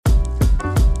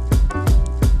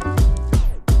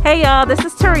Hey y'all, this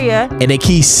is Taria. And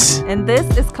Akis. And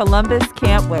this is Columbus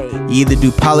Can't Wait. You either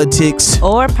do politics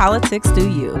or politics do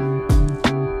you.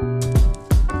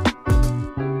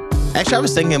 Actually, I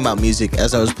was thinking about music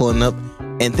as I was pulling up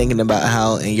and thinking about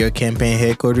how in your campaign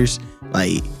headquarters,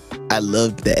 like, I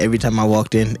loved that every time I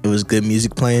walked in, it was good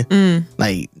music playing.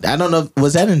 Like, I don't know,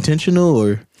 was that intentional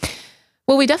or?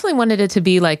 Well, we definitely wanted it to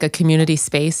be like a community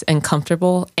space and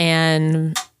comfortable,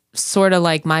 and sort of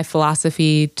like my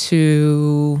philosophy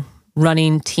to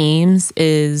running teams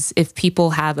is if people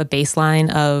have a baseline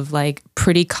of like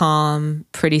pretty calm,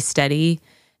 pretty steady,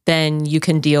 then you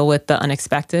can deal with the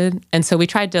unexpected. And so we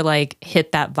tried to like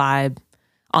hit that vibe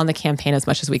on the campaign as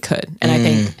much as we could. And I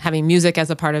think having music as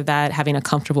a part of that, having a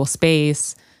comfortable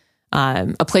space,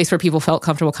 a place where people felt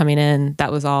comfortable coming in,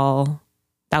 that was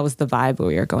the vibe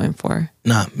we were going for.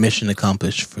 Nah, mission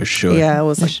accomplished for sure. Yeah, it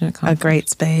was Mission a great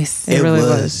space. It really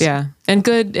was. Yeah. And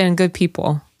good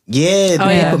people.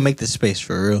 Yeah, people make the space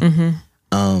for real.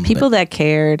 People that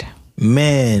cared.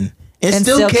 Man. And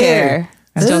still care.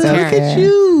 Still care. Look at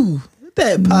you.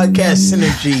 That podcast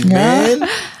synergy, man.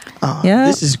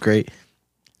 This is great.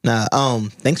 Nah,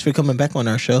 thanks for coming back on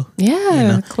our show.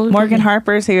 Yeah. Cool. Morgan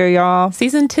Harper's here, y'all.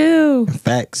 Season 2.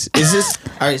 Facts. Is this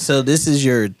all right? So this is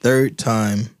your third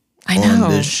time I know.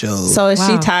 on this show. So is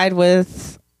she tied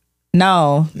with?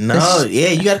 No. Yeah,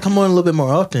 you got to come on a little bit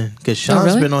more often because Sean's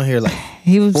really? been on here like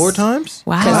He was 4 times.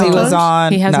 Wow. because he was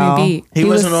on. He has no, me beat. He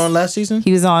wasn't on last season.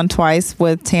 He was on twice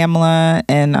with Tamala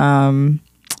and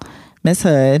Miss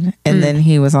Hood, and then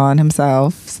he was on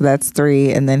himself. So that's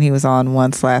 3, and then he was on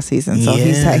once last season. So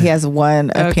he has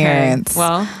one appearance.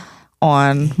 Well,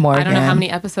 on Morgan. I don't know how many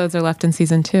episodes are left in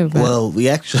season 2. But. Well, we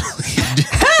actually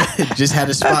just had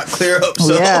a spot clear up.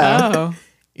 So Oh.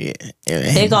 yeah,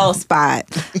 big old spot.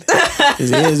 It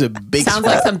is a big. Sounds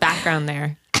spot. like some background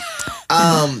there.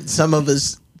 Some of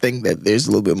us think that there's a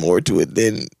little bit more to it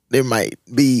than there might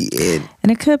be,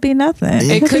 And it could be nothing.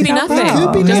 It could be nothing. It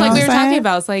could be Just nothing. like we were talking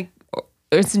about. It's like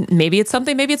maybe it's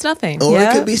something, maybe it's nothing. or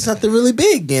it could be something really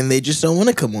big, and they just don't want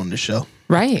to come on the show.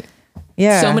 Right.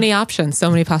 Yeah. So many options, so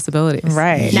many possibilities.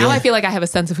 Right. Now Yeah. I feel like I have a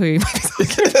sense of who you might be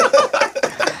talking about.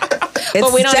 It's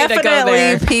But we don't need to go definitely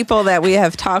there. people that we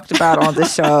have talked about on the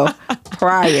show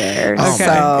prior. Oh, Okay.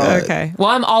 my God. Okay. Well,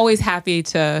 I'm always happy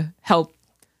to help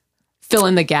fill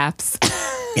in the gaps.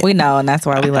 We know, and that's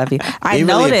why we love you. I We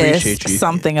really noticed appreciate you.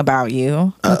 something about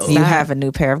you. You that? have a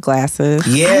new pair of glasses.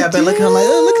 Yeah, I've been looking. I'm like,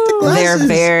 oh, look at the glasses. They're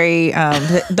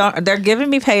very they're giving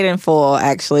me paid in full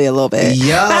actually a little bit.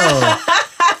 Yo,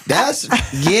 that's No,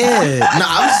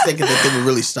 I was thinking that they were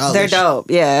really stylish. They're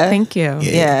dope. Yeah. Thank you.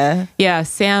 Yeah. Yeah,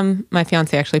 Sam, my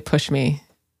fiance, actually pushed me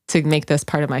to make this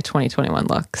part of my 2021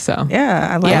 look. So Yeah,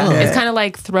 I like it. it's kind of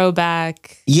like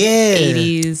throwback Yeah,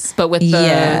 80s, but with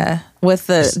the with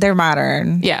they're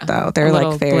modern. Yeah. though they're A like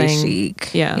little very bling.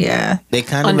 chic. Yeah. yeah. they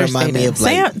kind of remind me of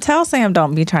like. Tell Sam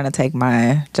don't be trying to take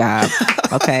my job.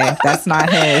 Okay, that's not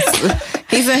his.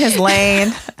 He's in his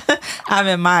lane. I'm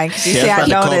in mine. You see, I about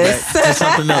to call noticed. back to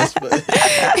something else, but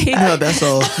no, that's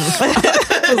all.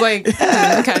 I was like,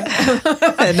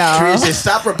 okay. No, Tria said,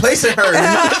 stop replacing her.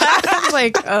 I was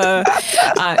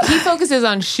like, he focuses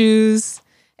on shoes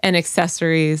and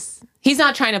accessories. He's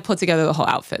not trying to put together the whole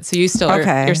outfit. So you still are,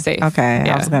 you're safe. Okay,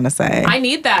 Yeah. I was gonna say. I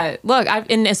need that. Look,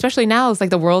 and especially now, it's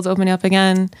like the world's opening up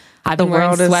again. I've been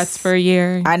wearing sweats for a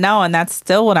year. I know, and that's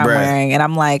still what I'm Bruh. wearing. And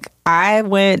I'm like, I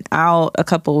went out a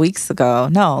couple weeks ago.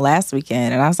 No, last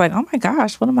weekend, and I was like, oh my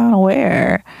gosh, what am I gonna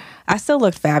wear? I still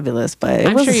looked fabulous, but it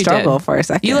I'm was sure a you struggle did. for a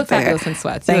second. You look there. fabulous in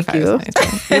sweats. Thank you. You look fabulous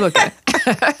in sweats. You look good.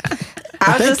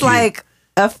 I was just you. like,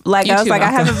 I was too, like, I Malcolm.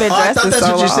 haven't been I dressed thought in that's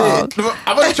so what you long. said.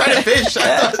 I wasn't trying to fish.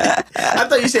 I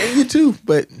thought you said you too,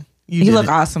 but You look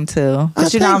didn't. awesome too. But Oh,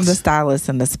 you know, I'm the thanks. stylist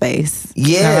in the space. Yeah,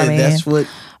 You know what I mean? that's what.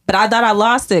 But I thought I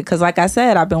lost it because, like I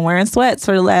said, I've been wearing sweats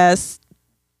for the last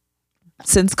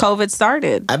since COVID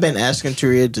started. I've been asking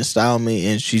Taria to style me,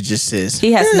 and she just says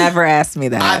He has never asked me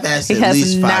that. I've asked he at has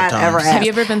least 5 not times. ever asked. Have you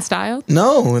ever been styled?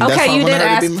 no. And that's why I Okay, you want did her to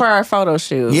ask be for our photo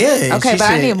shoot. Yeah, and Okay, she but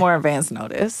I said- need more advance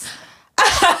notice.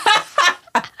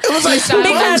 It was like 2 Styled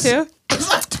months. too? It was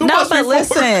like 2 No, months but before.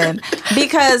 listen,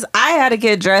 because I had to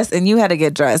get dressed and you had to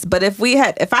get dressed. But if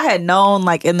I had known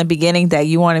like in the beginning that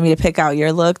you wanted me to pick out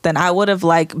your look, then I would have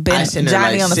like been I sent her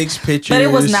Johnny like on the 6 pictures. But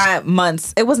it was not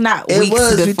months. It was not It weeks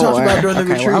was. before. We talked about it during the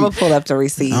okay, retreat. well, I'm gonna pull up the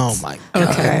receipts. Oh my god!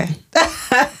 Okay.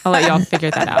 I'll let y'all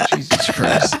figure that out. Jesus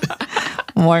Christ!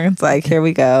 Morgan's like, here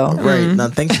we go. Right? No,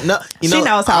 thanks. No, you She know,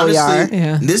 knows how we honestly, are.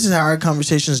 Yeah. This is how our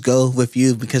conversations go with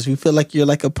you because we feel like you're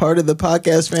like a part of the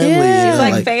podcast family. Yeah. you She's know,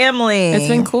 like family. It's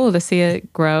been cool to see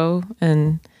it grow,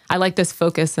 and I like this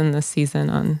focus in this season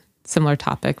on similar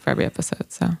topic for every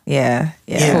episode. So Yeah.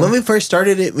 When we first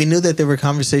started it, we knew that there were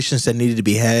conversations that needed to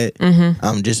be had,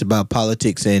 just about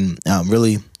politics and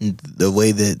really the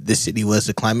way that the city was,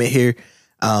 the climate here.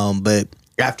 But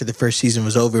after the first season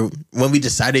was over, when we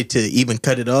decided to even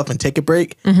cut it off and take a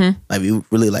break, like we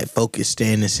really like focused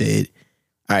in and said,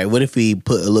 all right, what if we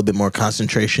put a little bit more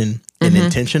concentration and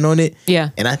intention on it? Yeah.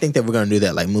 And I think that we're going to do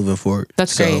that like moving forward.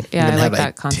 That's great. Yeah, we're gonna I have like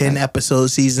that concept. 10 episode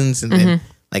seasons and then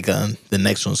like the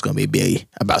next one's going to be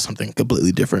about something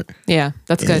completely different. Yeah,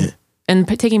 that's good. And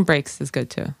taking breaks is good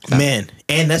too. So. Man,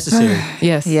 and necessary.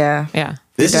 Yes. Yeah. Yeah.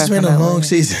 This has been a long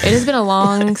season. It has been a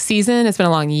long season. It's been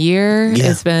a long year.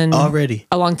 Yeah, it's been already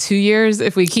a long 2 years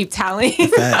if we keep tallying.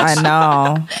 Facts.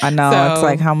 I know. So- It's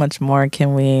like, how much more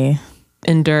can we?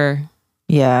 Endure.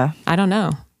 Yeah. I don't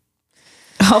know.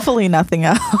 Hopefully nothing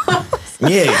else.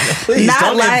 Yeah, please Not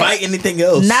don't like- invite anything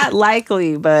else. Not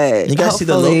likely, but You guys see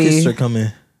the hopefully- locusts are coming.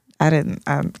 I didn't.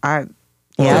 I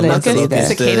Well, I not didn't the see locusts,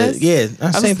 that. Cicadas?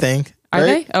 yeah, same thing. Are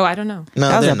right? they? Oh, I don't know. No,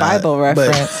 That was they're a not, Bible but-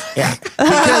 reference. Yeah,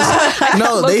 because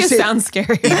no, they Locust said sounds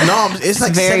scary. no. It's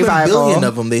like Very 7 billion Bible.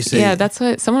 of them. They said Yeah, that's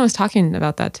what someone was talking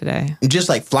about that today. just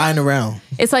like flying around.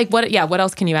 It's like what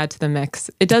else can you add to the mix?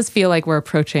 It does feel like we're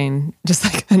approaching just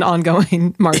like an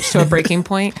ongoing march to a breaking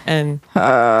point. And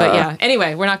but yeah,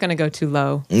 anyway, we're not going to go too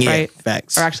low, Yeah, right?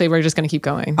 facts. Or actually, we're just going to keep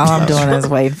going. All I'm doing is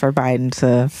waiting for Biden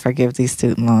to forgive these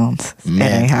student loans. Man.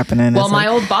 It ain't happening. Well, is my it?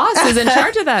 old boss is in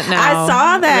charge of that now. I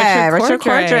saw that. Richard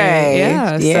Cordray.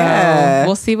 Yeah, Yeah. So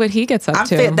we'll see what he gets up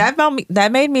to.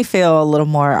 That made me feel a little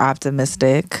more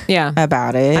optimistic. Yeah.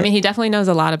 About it. I mean, he definitely knows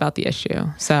a lot about the issue.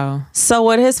 So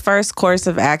would his first course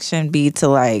of action be to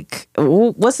like?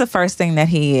 What's the first thing that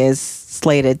he is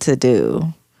slated to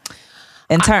do?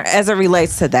 As it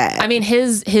relates to that. I mean,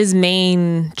 his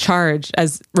main charge,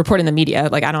 as reported in the media,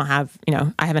 like I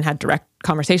haven't had direct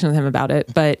conversation with him about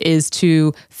it, but is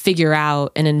to figure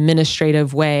out an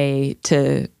administrative way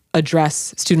to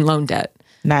address student loan debt.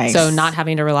 Nice. So not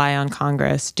having to rely on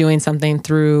Congress, doing something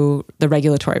through the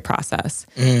regulatory process.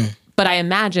 But I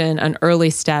imagine an early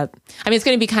step, I mean, it's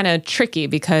going to be kind of tricky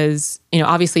because,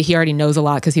 obviously he already knows a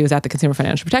lot because he was at the Consumer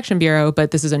Financial Protection Bureau, but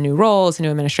this is a new role, it's a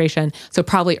new administration. So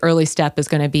probably early step is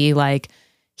going to be like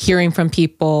hearing from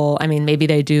people. I mean, maybe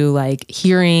they do like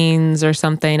hearings or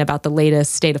something about the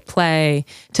latest state of play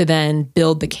to then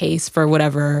build the case for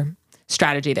whatever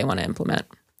strategy they want to implement,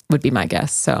 would be my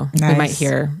guess. So we might Nice.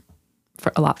 hear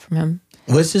a lot from him.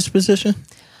 What's his position?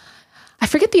 I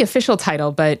forget the official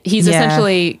title, but he's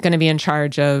essentially going to be in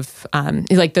charge of,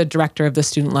 he's like the director of the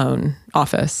student loan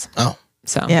office. Oh,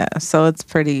 So yeah. So it's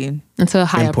pretty. it's a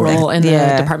high up Important. role in the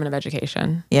Yeah. Department of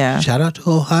Education. Yeah. shout out to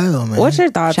Ohio, man. What's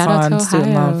your thoughts Shout out on to student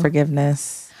Ohio. loan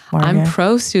forgiveness? I'm Morgan?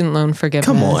 pro student loan forgiveness.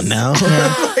 Come on now.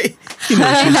 You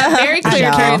know, Very clear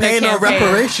know. during the paying no campaign.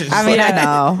 reparations. I mean, Yeah. I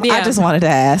know. I Yeah. just wanted to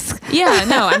ask. Yeah,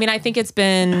 no, I mean, I think it's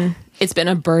been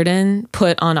a burden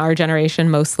put on our generation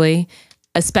mostly,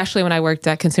 especially when I worked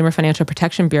at Consumer Financial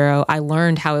Protection Bureau. I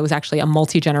learned how it was actually a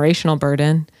multi-generational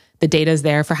burden. The data is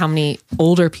there for how many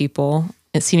older people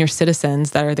and senior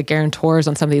citizens that are the guarantors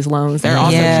on some of these loans. They're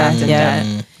also trapped in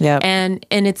debt. Yeah. And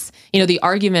it's, the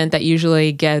argument that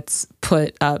usually gets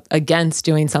put up against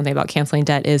doing something about canceling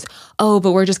debt is, oh,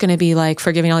 but we're just going to be like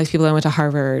forgiving all these people that went to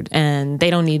Harvard and they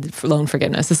don't need loan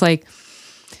forgiveness. It's like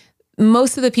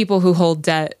most of the people who hold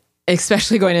debt,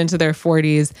 especially going into their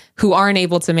 40s, who aren't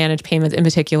able to manage payments in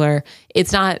particular,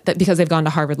 it's not that because they've gone to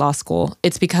Harvard Law School.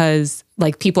 It's because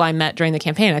like people I met during the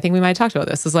campaign, I think we might have talked about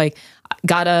this, is like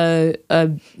got a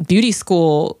beauty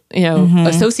school,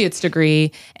 associate's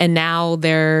degree, and now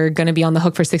they're going to be on the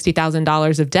hook for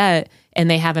 $60,000 of debt, and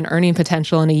they have an earning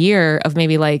potential in a year of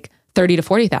maybe like 30 to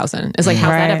 40,000. It's like,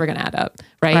 how's that Right. ever going to add up?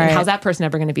 Right. And how's that person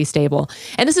ever going to be stable?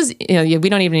 And this is, we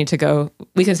don't even need to go,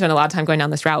 we can spend a lot of time going down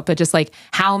this route, but just like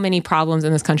how many problems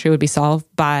in this country would be solved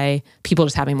by people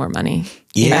just having more money?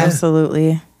 Yeah.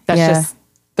 Absolutely. That's just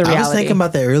the reality. I was thinking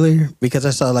about that earlier because I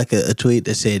saw like a tweet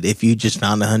that said, if you just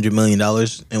found $100 million,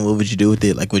 and what would you do with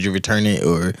it? Like, would you return it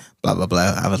or blah, blah,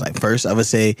 blah? I was like, first, I would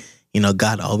say,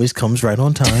 God always comes right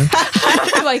on time.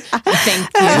 like, thank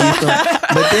you.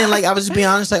 But then, like, I was just being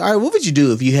honest, like, all right, what would you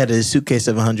do if you had a suitcase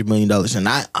of $100 million? And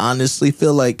I honestly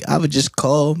feel like I would just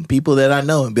call people that I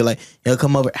know and be like,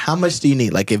 come over. How much do you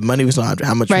need? Like, if money was on,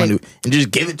 how much money? And just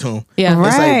give it to them. Yeah.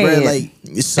 It's like, bro, Right.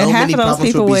 like, so And half many of those problems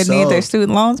people would be would need their solved.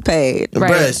 student loans paid.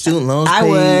 Right. Bruh, student loans I paid.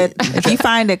 would. If you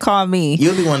find it, call me.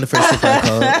 You'll be one of the first people I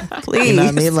call. Please. You know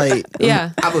what I mean? Like,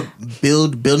 Yeah. I would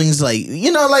build buildings like,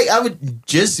 like I would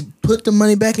just put the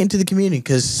money back into the community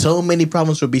because so many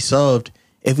problems would be solved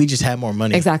if we just had more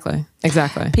money. Exactly.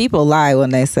 People lie when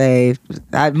they say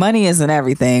money isn't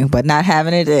everything, but not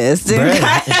having it is. Bruh,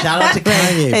 shout out to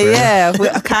Kanye, bro. Yeah,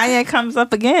 Kanye comes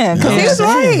up again because he was Yeah.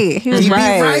 right. He was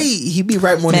right. He be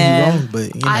right more than he wrong,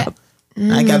 but you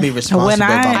know, I gotta be responsible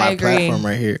about my platform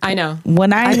right here. I know.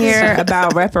 When I hear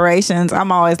about reparations,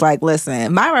 I'm always like,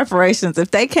 listen, my reparations,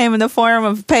 if they came in the form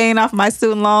of paying off my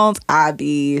student loans,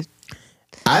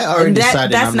 I already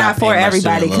decided that's I'm not for paying my everybody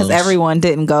student because loans. everyone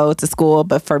didn't go to school.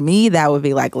 But for me, that would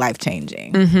be like life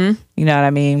changing. Mm-hmm. You know what I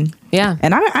mean? Yeah.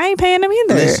 And I ain't paying them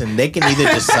either. Listen, they can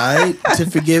either decide to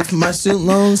forgive my student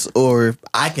loans or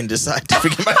I can decide to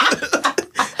forgive my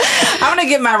I'm gonna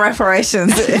get my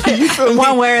reparations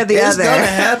one way or the It's other. gonna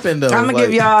happen though. I'm gonna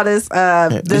give y'all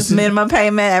this minimum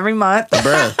payment every month.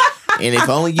 Bruh. And if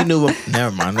only you knew.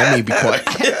 Never mind. Let me be quiet.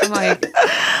 I'm like,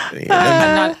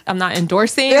 Yeah, I'm not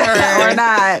endorsing or or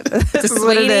not. This is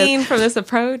what it is. dissuading from this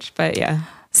approach, but yeah.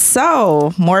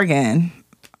 So, Morgan,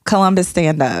 Columbus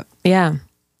Stand Up. Yeah.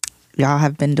 Y'all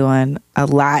have been doing a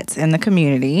lot in the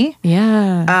community.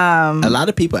 Yeah. a lot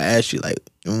of people ask you like,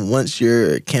 once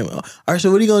you're all right,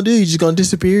 so what are you gonna do? You just gonna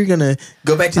disappear? You're gonna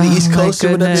go back to the East my Coast or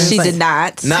whatever? goodness. It's She like, did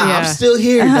not. Nah, Yeah. I'm still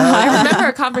here. Dog. I remember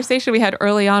a conversation we had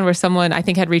early on where someone I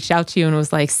think had reached out to you and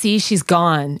was like, "See, she's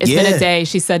gone. It's been Yeah. a day."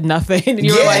 She said nothing, and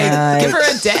you were Yeah. like, "Give her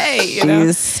a day." You know?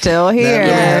 She's still here.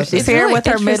 Yeah. She's It's here really with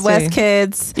her interesting. Midwest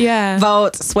kids. Yeah.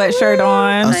 Vote sweatshirt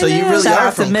on. Oh, so you really Shout are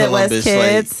out to from Midwest Columbus,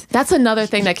 kids. That's another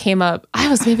thing that came up. I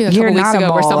was maybe a You're couple weeks not a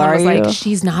ago where mole, someone are was like, you?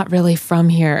 "She's not really from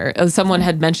here." Someone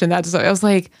had mentioned that, so I was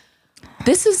like,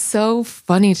 "This is so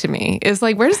funny to me." It's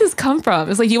like, where does this come from?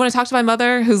 It's like, you want to talk to my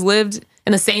mother who's lived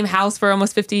in the same house for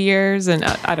almost 50 years, and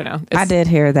I don't know. I did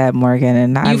hear that, Morgan,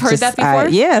 and You've heard that before?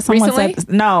 Yeah, someone Recently? said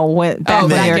no. Back Oh, when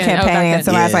back they were in- back campaigning, in. and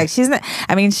somebody was Yeah. like, "She's not."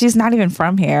 I mean, she's not even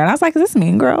from here, and I was like, "Is this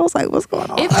Mean Girls? Like, what's going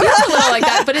on?" It feels a little like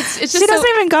that, but it's just She doesn't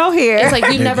so, even go here. It's like,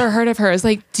 we've never heard of her. It's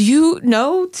like, do you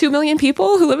know 2 million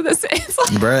people who live in this? It's like,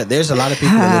 Bruh, there's a lot of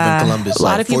people that live in Columbus. A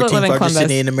lot like of people that 14th live in largest Columbus.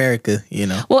 city in America, you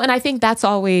know. well, and I think that's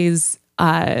always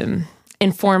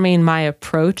informing my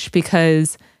approach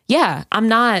because, yeah, I'm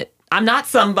not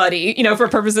somebody, for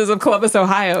purposes of Columbus,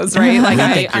 Ohio's, right? Like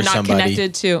I think I'm you're not somebody.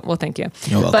 connected to, well, thank you.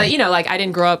 You're welcome. But, like I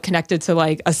didn't grow up connected to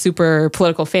like a super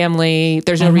political family.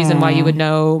 There's no reason why you would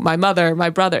know my mother, my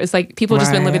brother. It's like people have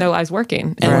just been Right. living their lives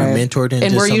working. You And, were mentored into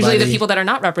and we're usually the somebody. people that are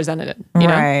not represented, you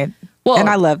know? right. Well, and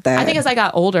I love that. I think as I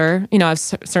got older, I've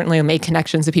certainly made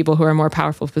connections to people who are in more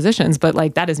powerful positions, but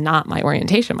like that is not my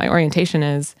orientation. My orientation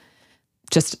is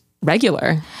just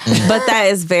regular. But that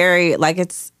is very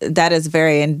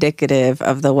very indicative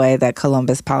of the way that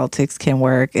Columbus politics can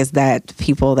work, is that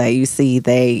people that you see,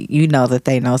 that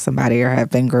they know somebody or have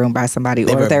been groomed by somebody,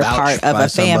 They or were they're vouched part of by a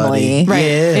family somebody.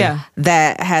 Right. Yeah.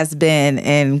 that has been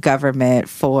in government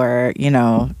for,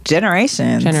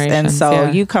 generations. And Generations, so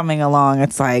yeah. you coming along,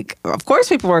 it's like, of course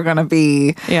people are going to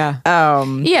be Yeah.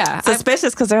 Yeah.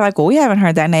 suspicious because they're like, well, we haven't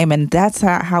heard that name. And that's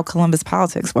how Columbus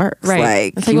politics works. Right.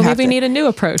 Like, It's like, you well, have maybe we to- need a new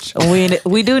approach.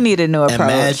 we do need a new approach.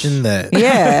 Imagine that.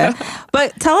 Yeah.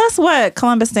 But tell us what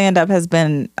Columbus Stand Up has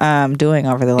been doing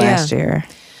over the last year.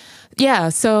 Yeah,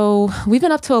 so we've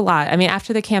been up to a lot. I mean,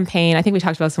 after the campaign, I think we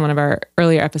talked about this in one of our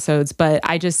earlier episodes, but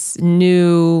I just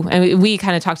knew, and we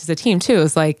kind of talked as a team too,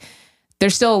 it's like,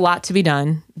 there's still a lot to be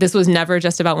done. This was never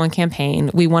just about one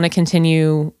campaign. We want to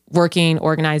continue working,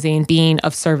 organizing, being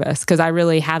of service, because I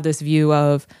really have this view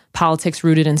of politics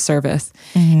rooted in service.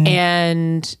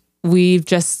 And we've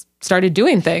just started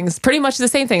doing things, pretty much the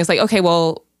same thing. It's like, okay,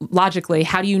 well, logically,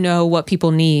 how do you know what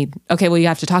people need? Okay, well, you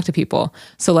have to talk to people.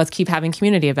 So let's keep having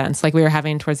community events like we were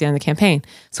having towards the end of the campaign.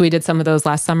 So we did some of those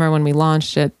last summer when we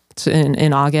launched it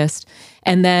in August.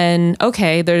 And then,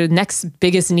 okay, the next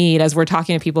biggest need as we're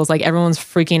talking to people is like, everyone's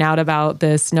freaking out about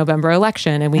this November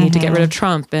election and we need to get rid of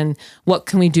Trump. And what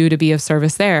can we do to be of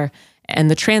service there? And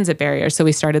the transit barrier. So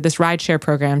we started this rideshare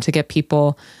program to get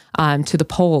people to the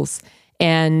polls.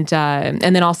 And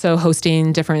then also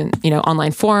hosting different,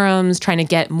 online forums, trying to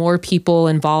get more people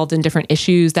involved in different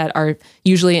issues that are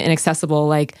usually inaccessible,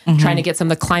 like trying to get some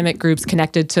of the climate groups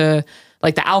connected to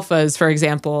like the alphas, for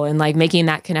example, and like making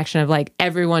that connection of like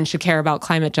everyone should care about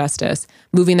climate justice,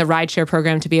 moving the rideshare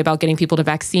program to be about getting people to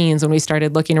vaccines. When we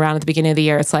started looking around at the beginning of the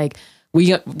year, it's like,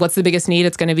 what's the biggest need?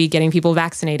 It's going to be getting people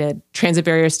vaccinated. Transit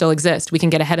barriers still exist. We can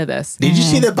get ahead of this. Did you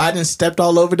see that Biden stepped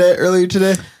all over that earlier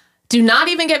today? Do not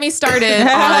even get me started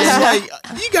I was on...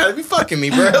 like, you gotta be fucking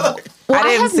me, bro. Well, I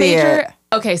didn't have see it.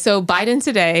 Okay, so Biden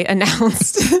today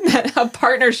announced a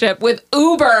partnership with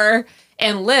Uber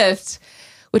and Lyft,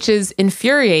 which is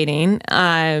infuriating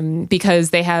because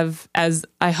they have, as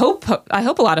I hope a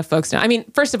lot of folks know. I mean,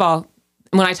 first of all,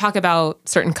 when I talk about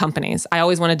certain companies, I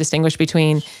always want to distinguish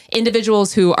between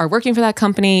individuals who are working for that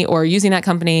company or using that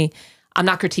company. I'm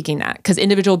not critiquing that because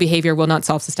individual behavior will not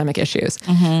solve systemic issues.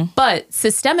 But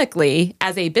systemically,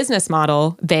 as a business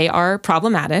model, they are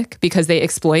problematic because they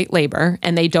exploit labor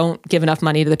and they don't give enough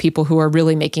money to the people who are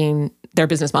really making their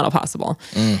business model possible.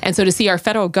 And so to see our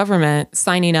federal government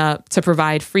signing up to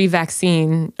provide free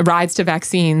rides to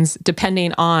vaccines,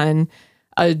 depending on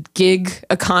a gig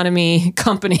economy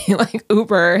company like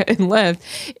Uber and Lyft,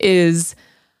 is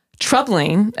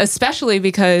troubling, especially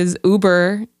because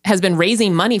Uber has been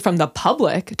raising money from the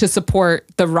public to support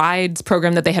the rides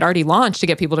program that they had already launched to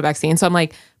get people to vaccine. So I'm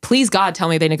like, please God, tell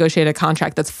me they negotiated a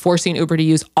contract that's forcing Uber to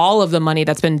use all of the money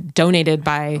that's been donated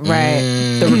by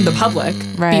the public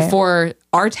before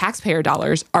our taxpayer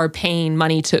dollars are paying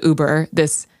money to Uber,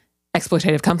 this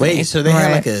exploitative company. Wait, so they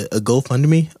had like a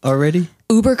GoFundMe already?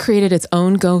 Uber created its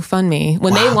own GoFundMe.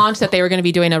 When they launched that they were going to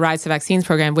be doing a Rides to Vaccines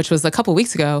program, which was a couple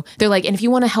weeks ago, they're like, and if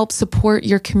you want to help support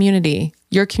your community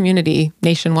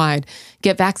nationwide,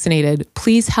 get vaccinated,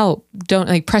 please help.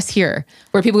 Don't press here,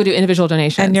 where people can do individual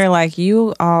donations. And you're like,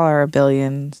 you all are $1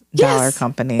 billion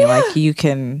company. Yeah. Like you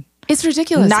can... It's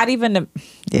ridiculous. Not even...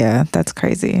 Yeah, that's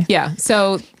crazy. Yeah.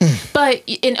 So,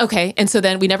 and so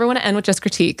then we never want to end with just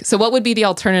critique. So what would be the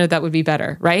alternative that would be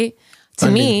better, right?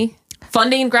 To me...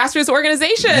 Funding grassroots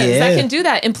organizations that can do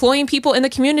that, employing people in the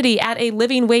community at a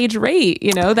living wage rate,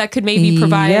 that could maybe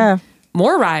provide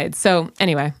more rides. So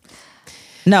anyway.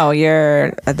 No,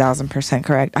 you're 1,000%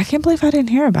 correct. I can't believe I didn't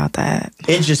hear about that.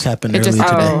 It just happened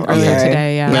earlier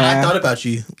today. Yeah. Man, I thought about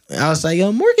you. I was like,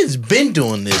 yo, Morgan's been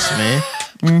doing this, man.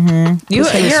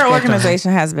 Your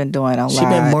organization has been doing a lot. She's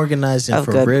been organizing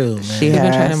for real, man. She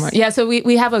has. Yeah, so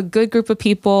we have a good group of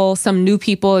people, some new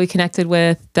people we connected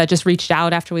with that just reached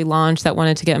out after we launched that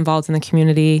wanted to get involved in the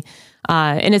community.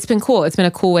 And it's been cool. It's been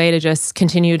a cool way to just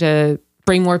continue to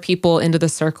bring more people into the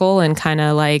circle and kind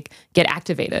of like get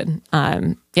activated.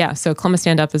 So Columbus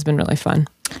Stand Up has been really fun.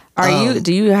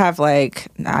 Do you have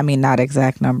not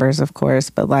exact numbers, of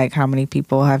course, but like how many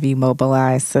people have you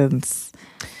mobilized since...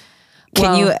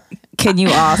 Can you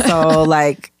also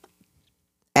like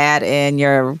add in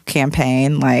your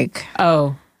campaign? Like,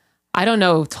 I don't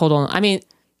know total. I mean,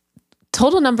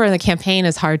 total number in the campaign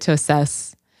is hard to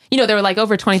assess. There were like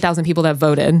over 20,000 people that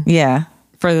voted. Yeah,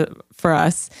 for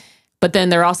us, but then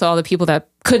there are also all the people that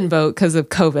couldn't vote because of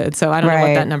COVID. So I don't know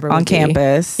what that number would be. On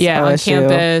campus. Yeah, on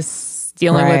campus,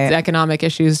 dealing with economic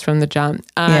issues from the jump.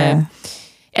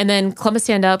 And then Columbus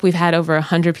Stand Up, we've had over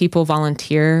 100 people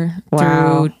volunteer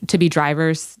to be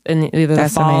drivers in either the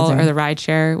fall or the ride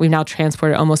share. We've now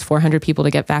transported almost 400 people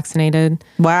to get vaccinated.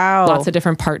 Wow. Lots of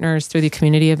different partners through the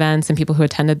community events and people who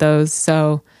attended those.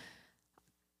 So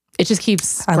it just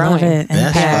keeps growing. I love it.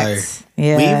 That's fire.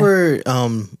 Yeah. We were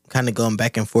kind of going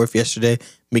back and forth yesterday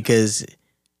because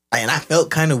I felt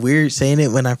kind of weird saying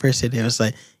it when I first said it. It was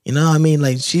like,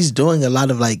 she's doing a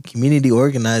lot of like community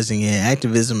organizing and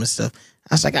activism and stuff.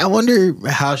 I was like, I wonder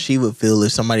how she would feel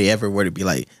if somebody ever were to be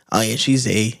like, oh yeah, she's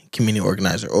a community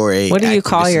organizer or a... What do you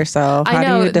call yourself?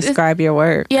 How do you describe your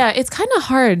work? Yeah, it's kind of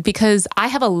hard because I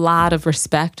have a lot of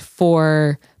respect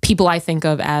for people I think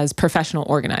of as professional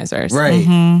organizers. Right.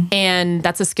 Mm-hmm. And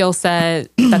that's a skill set,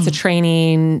 that's a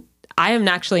training. I am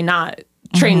actually not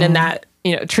trained in that,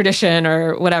 tradition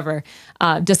or whatever,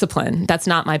 discipline. That's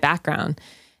not my background.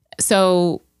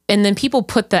 So... And then people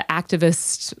put the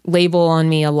activist label on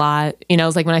me a lot.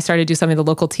 It's like when I started to do some of the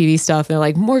local TV stuff, they're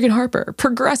like, Morgan Harper,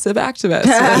 progressive activist.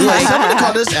 Somebody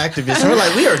called us activists. We're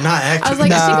like, we are not activists. I was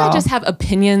like, I think I just have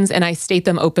opinions and I state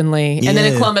them openly. Yeah. And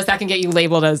then in Columbus, that can get you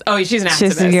labeled as, oh, she's an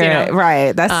activist.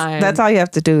 Right. That's all you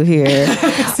have to do here.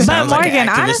 But Morgan,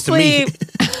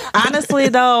 honestly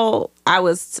though,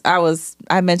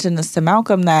 I mentioned this to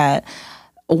Malcolm that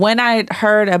when I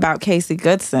heard about Casey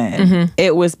Goodson,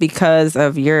 it was because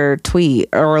of your tweet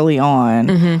early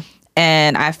on.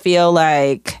 And I feel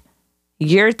like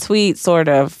your tweet sort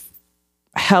of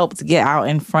helped get out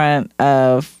in front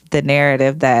of the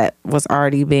narrative that was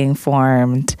already being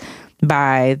formed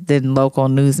by the local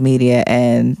news media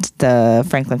and the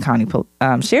Franklin County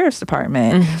Sheriff's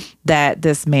Department that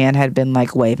this man had been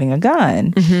like waving a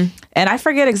gun. And I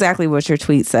forget exactly what your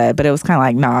tweet said, but it was kind of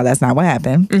like, nah, that's not what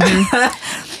happened.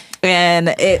 And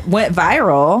it went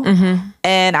viral.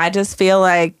 And I just feel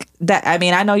like that,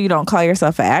 I know you don't call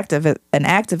yourself an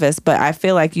activist, but I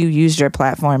feel like you used your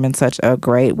platform in such a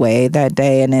great way that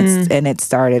day. And it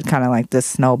started kind of like this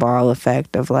snowball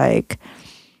effect of like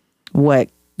what,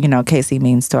 Casey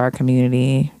means to our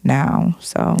community now.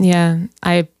 So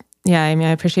I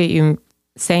appreciate you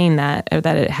saying that, or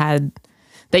that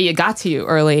that you got to you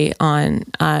early on.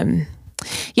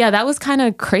 Yeah, that was kind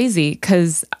of crazy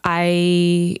because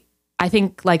I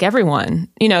think like everyone,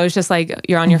 it's just like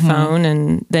you're on your phone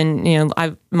and then,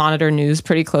 I monitor news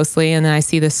pretty closely and then I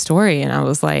see this story and I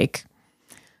was like,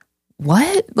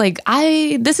 what? Like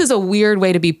this is a weird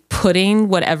way to be putting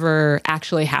whatever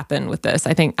actually happened with this.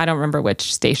 I don't remember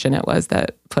which station it was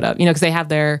that put up, because they have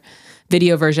their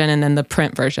video version and then the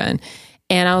print version.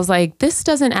 And I was like, this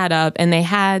doesn't add up. And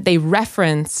they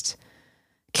referenced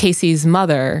Casey's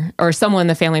mother or someone in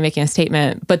the family making a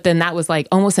statement, but then that was like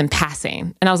almost in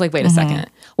passing. And I was like, wait a second.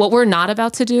 What we're not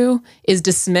about to do is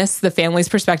dismiss the family's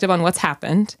perspective on what's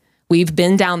happened. We've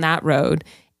been down that road.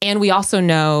 And we also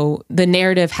know the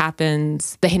narrative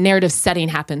setting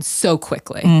happens so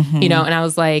quickly, and I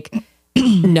was like,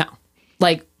 no,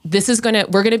 like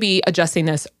we're going to be adjusting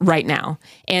this right now.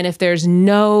 And if there's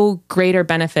no greater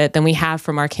benefit than we have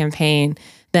from our campaign,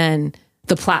 then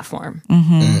the platform.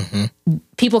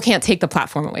 People can't take the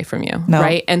platform away from you,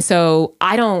 right? And so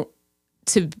I don't,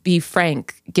 to be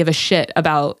frank, give a shit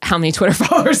about how many Twitter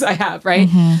followers I have, right?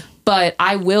 But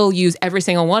I will use every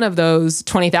single one of those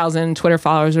 20,000 Twitter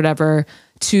followers, whatever,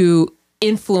 to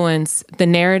influence the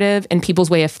narrative and people's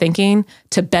way of thinking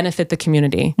to benefit the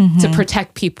community, to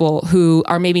protect people who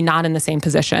are maybe not in the same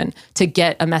position, to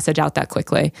get a message out that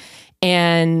quickly.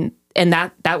 And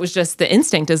that was just the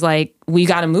instinct, is like, we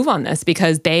got to move on this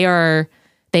because they are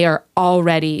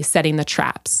already setting the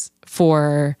traps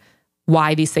for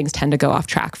why these things tend to go off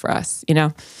track for us,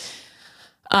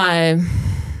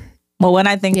 Well, when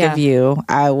I think of you,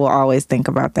 I will always think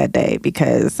about that day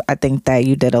because I think that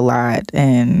you did a lot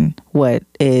in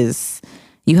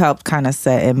you helped kind of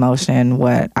set in motion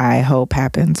what I hope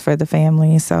happens for the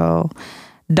family. So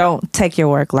don't take your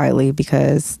work lightly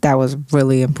because that was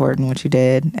really important what you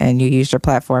did and you used your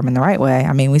platform in the right way.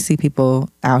 I mean, we see people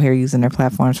out here using their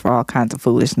platforms for all kinds of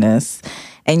foolishness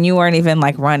and you weren't even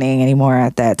like running anymore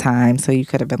at that time. So you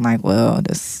could have been like, well,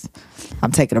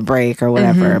 I'm taking a break or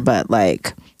whatever. But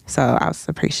like, so I was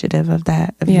appreciative of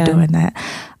that, of you doing that.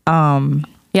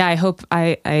 I hope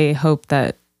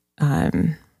that,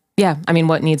 I mean,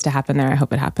 what needs to happen there, I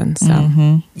hope it happens.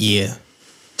 So. Yeah.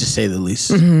 To say the least.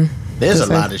 There's a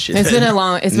lot of shit. It's been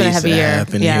a heavy year.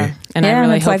 Yeah. And I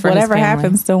really it's hope like for whatever his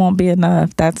happens still won't be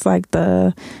enough. That's like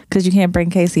because you can't bring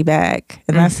Casey back.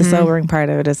 And that's the sobering part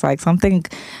of it. It's like something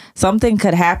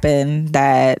could happen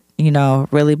that,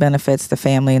 really benefits the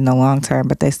family in the long term,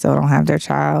 but they still don't have their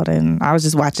child. And I was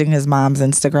just watching his mom's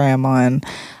Instagram on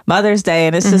Mother's Day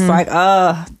and it's just like,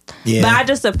 But I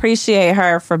just appreciate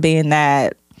her for being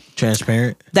that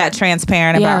transparent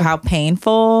about how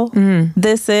painful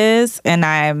this is. And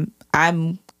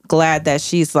I'm glad that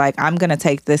she's like, I'm gonna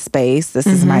take this space. This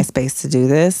is my space to do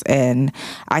this, and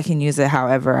I can use it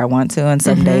however I want to. And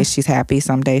some days she's happy,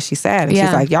 some days she's sad, and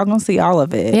she's like, y'all gonna see all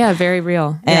of it. Yeah, very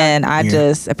real. And I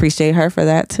just appreciate her for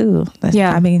that too.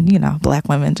 I mean, Black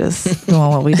women just doing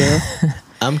what we do.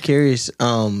 I'm curious,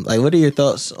 what are your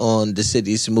thoughts on the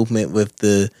city's movement with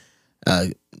the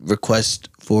request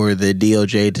for the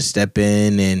DOJ to step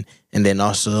in and then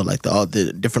also like all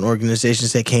the different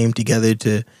organizations that came together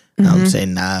to say,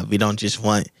 nah, we don't just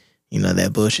want,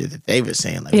 that bullshit that they were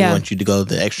saying. Like, we want you to go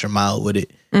the extra mile with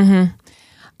it.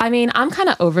 I mean, I'm kind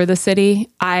of over the city.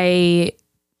 I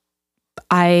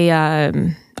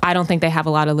don't think they have a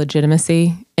lot of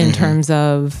legitimacy in terms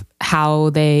of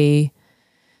how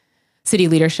city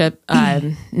leadership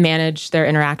manage their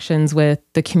interactions with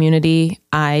the community.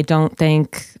 I don't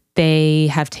think they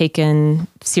have taken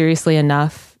seriously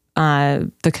enough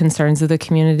the concerns of the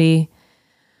community.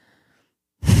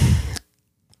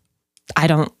 I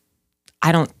don't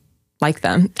like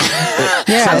them.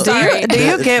 Yeah. Do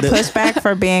you get pushback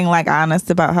for being like honest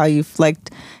about how you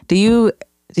do you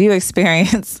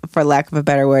experience, for lack of a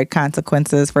better word,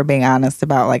 consequences for being honest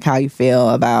about like how you feel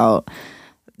about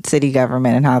city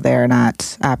government and how they're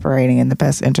not operating in the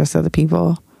best interest of the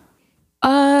people?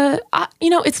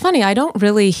 It's funny. I don't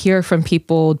really hear from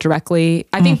people directly.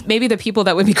 I think maybe the people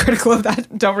that would be critical of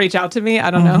that don't reach out to me.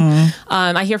 I don't know.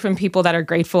 I hear from people that are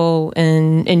grateful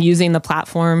in using the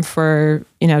platform for,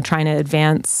 trying to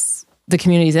advance the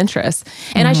community's interests.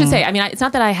 And I should say, I mean, it's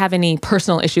not that I have any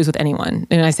personal issues with anyone.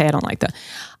 And I say I don't like that.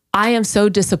 I am so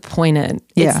disappointed.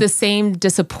 Yeah. It's the same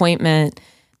disappointment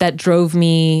that drove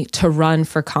me to run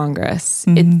for Congress.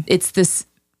 It's this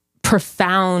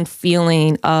profound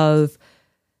feeling of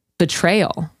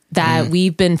betrayal that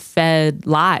we've been fed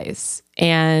lies,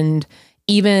 and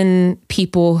even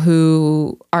people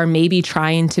who are maybe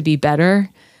trying to be better,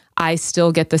 I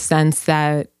still get the sense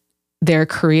that their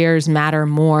careers matter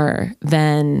more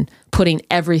than putting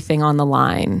everything on the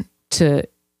line to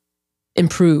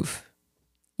improve.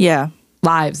 Yeah.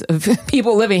 lives of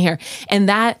people living here. And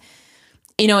that,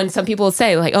 you know, and some people will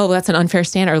say like, oh, well, that's an unfair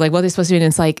standard. Or like, what are they supposed to do? And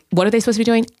it's like, what are they supposed to be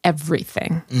doing?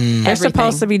 Everything. They're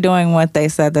supposed to be doing what they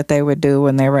said that they would do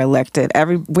when they were elected.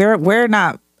 We're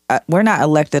not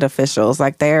elected officials.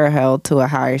 Like, they're held to a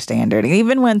higher standard.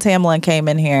 Even when Tamlin came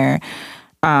in here,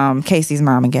 Casey's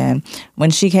mom again,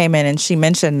 when she came in and she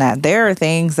mentioned that there are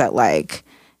things that like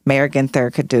Mayor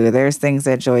Ginther could do. There's things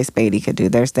that Joyce Beatty could do.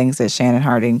 There's things that Shannon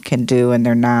Harding can do, and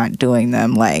they're not doing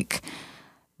them. Like,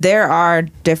 there are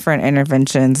different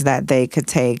interventions that they could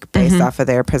take based off of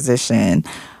their position.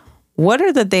 What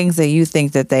are the things that you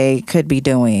think that they could be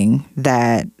doing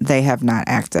that they have not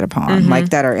acted upon, like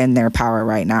that are in their power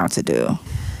right now to do?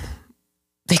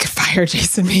 They could fire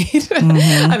Jason Meade.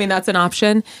 I mean, that's an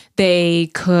option.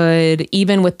 They could,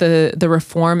 even with the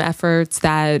reform efforts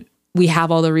that we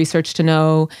have all the research to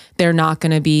know they're not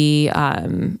going to be,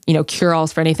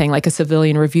 cure-alls for anything, like a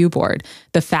civilian review board.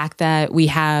 The fact that we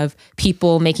have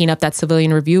people making up that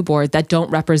civilian review board that don't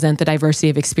represent the diversity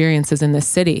of experiences in this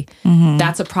city,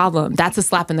 that's a problem. That's a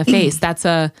slap in the face.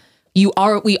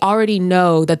 We already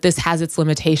know that this has its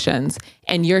limitations,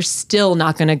 and you're still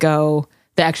not going to go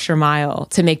the extra mile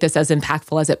to make this as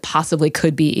impactful as it possibly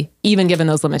could be, even given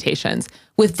those limitations,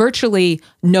 with virtually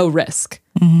no risk.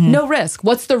 No risk.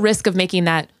 What's the risk of making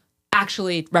that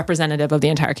actually representative of the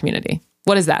entire community?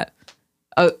 What is that?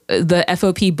 The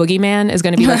FOP boogeyman is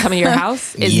going to be like coming to your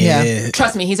house?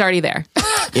 Trust me, he's already there.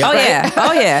 Yep. Oh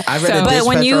yeah. I read a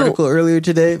dispatch article earlier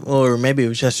today, or maybe it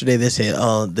was yesterday. They said,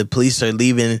 the police are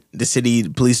leaving the city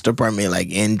police department like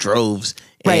in droves.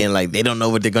 Right. And like they don't know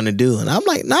what they're gonna do. And I'm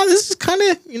like, nah, this is kind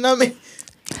of, you know what I mean?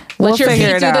 Let your feet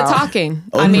do the talking.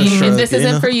 I mean, if this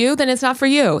isn't for you, then it's not for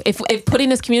you. If putting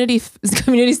this community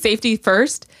safety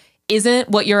first isn't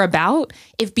what you're about,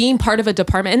 if being part of a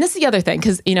department, and this is the other thing,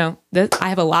 because I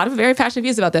have a lot of very passionate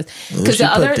views about this. Because the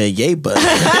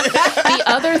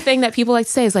other thing that people like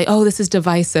to say is like, oh, this is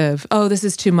divisive. Oh, this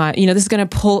is too much.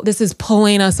 This is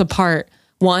pulling us apart.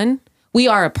 One, we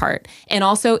are apart. And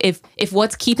also, if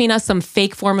what's keeping us some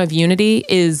fake form of unity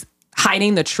is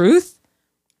hiding the truth,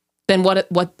 then what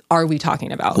are we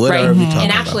talking about? What right? are we talking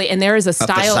and actually, about? And there is a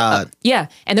style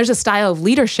and there's a style of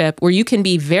leadership where you can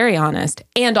be very honest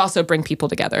and also bring people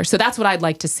together. So that's what I'd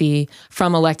like to see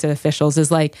from elected officials is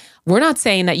like, we're not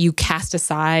saying that you cast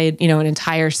aside, an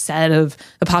entire set of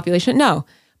the population. No.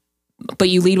 But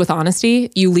you lead with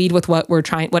honesty. You lead with what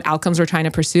outcomes we're trying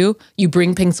to pursue. You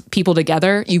bring people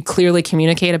together. You clearly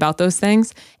communicate about those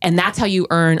things. And that's how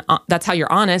that's how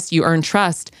you're honest. You earn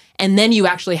trust. And then you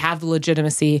actually have the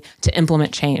legitimacy to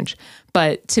implement change.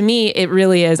 But to me, it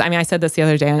really is. I mean, I said this the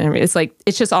other day, and it's like,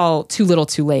 it's just all too little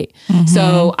too late.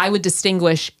 So I would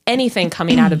distinguish anything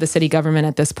coming out of the city government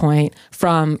at this point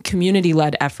from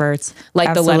community-led efforts,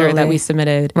 like the letter that we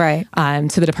submitted to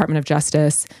the Department of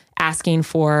Justice, asking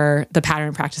for the pattern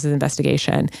and practices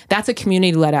investigation. That's a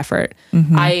community-led effort.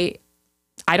 I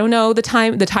don't know the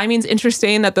time. The timing's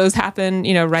interesting that those happen,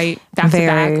 right back to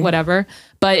back, whatever.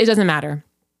 But it doesn't matter.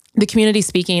 The community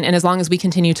speaking, and as long as we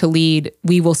continue to lead,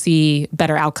 we will see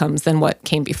better outcomes than what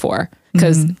came before.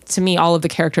 Because to me, all of the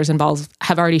characters involved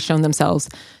have already shown themselves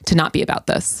to not be about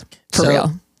this for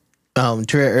real.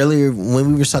 Tara, earlier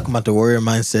when we were talking about the warrior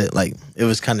mindset, like it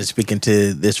was kind of speaking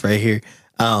to this right here.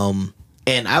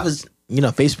 And I was,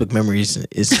 Facebook memories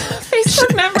is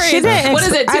Facebook memories. What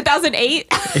is it?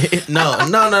 2008? No.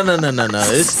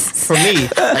 It's for me.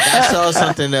 Like I saw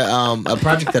something that a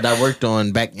project that I worked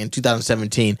on back in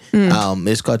 2017.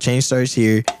 It's called Change Starts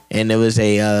Here, and it was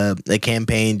a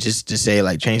campaign just to say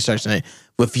like change starts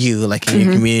with you, like in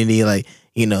your community, like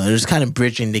it was kind of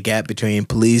bridging the gap between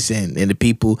police and the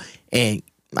people. And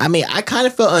I mean, I kind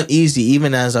of felt uneasy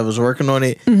even as I was working on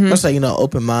it. I was like,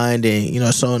 open mind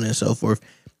and so on and so forth.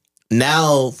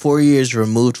 Now, 4 years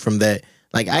removed from that,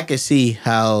 like I could see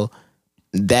how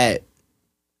that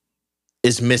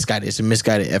is misguided. It's a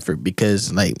misguided effort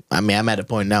because, like, I mean, I'm at a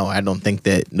point now where I don't think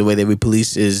that the way that we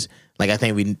police is like. I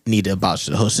think we need to abolish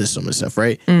the whole system and stuff,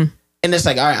 right? And it's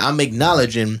like, all right, I'm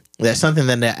acknowledging that something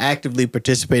that I actively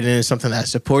participated in, something that I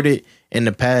supported in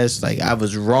the past, like I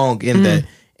was wrong in that.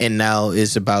 And now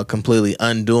it's about completely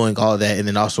undoing all that and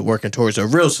then also working towards a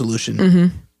real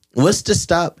solution. What's to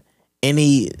stop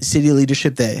any city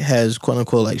leadership that has, quote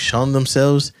unquote, like shown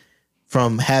themselves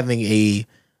from having I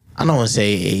don't want to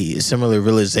say a similar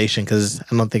realization because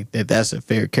I don't think that that's a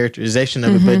fair characterization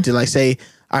of it, but to like say,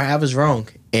 all right, I was wrong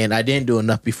and I didn't do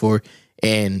enough before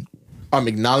and I'm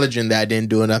acknowledging that I didn't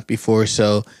do enough before.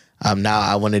 So now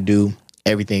I want to do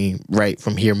everything right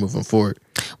from here moving forward.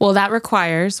 Well, that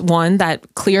requires, one,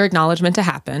 that clear acknowledgement to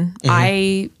happen.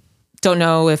 I don't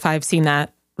know if I've seen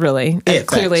that really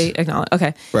clearly facts. acknowledge.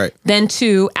 Okay. Right. Then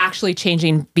 2, actually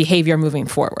changing behavior moving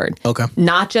forward. Okay.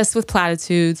 Not just with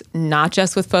platitudes, not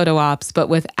just with photo ops, but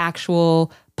with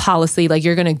actual policy. Like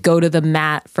you're going to go to the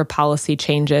mat for policy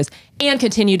changes and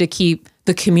continue to keep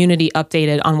the community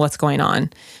updated on what's going on.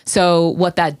 So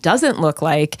what that doesn't look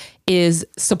like is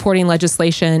supporting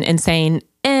legislation and saying,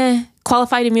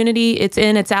 qualified immunity, it's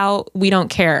in, it's out, we don't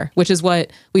care, which is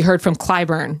what we heard from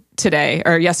Clyburn today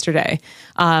or yesterday,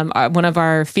 one of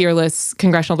our fearless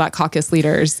Congressional Black Caucus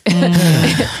leaders in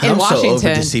I'm Washington. so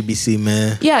over the CBC,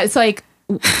 man. Yeah, it's like,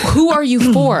 who are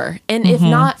you for? And if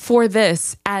not for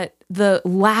this at the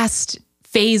last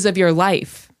phase of your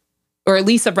life, or at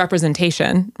least of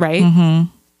representation, right?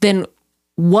 Then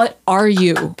what are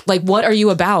you? Like, what are you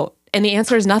about? And the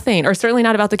answer is nothing, or certainly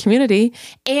not about the community.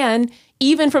 And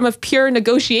even from a pure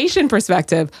negotiation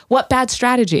perspective, what bad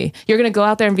strategy? You're going to go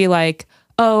out there and be like,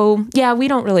 oh, yeah, we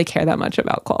don't really care that much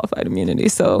about qualified immunity.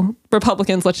 So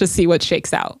Republicans, let's just see what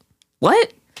shakes out.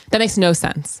 What? That makes no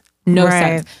sense. No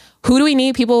sense. Who do we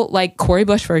need? People like Cori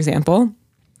Bush, for example,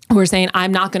 who are saying,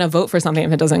 I'm not going to vote for something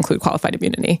if it doesn't include qualified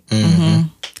immunity.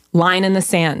 Line in the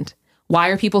sand. Why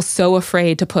are people so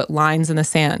afraid to put lines in the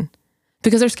sand?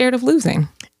 Because they're scared of losing.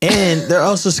 And they're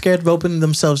also scared of opening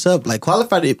themselves up. Like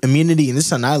qualified immunity, and this is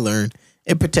something I learned,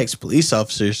 it protects police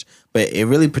officers, but it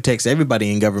really protects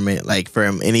everybody in government, like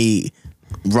from any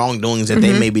wrongdoings that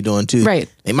they may be doing too.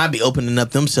 Right. They might be opening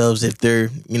up themselves if they're,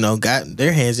 got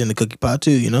their hands in the cookie pot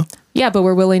too, Yeah, but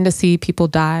we're willing to see people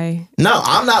die. No,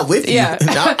 I'm not with you. Yeah.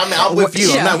 I'm with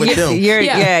you. I'm not with them.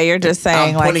 You're just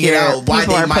saying I'm pointing it out why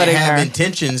they might have their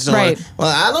intentions. Right. Well,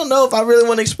 I don't know if I really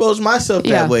want to expose myself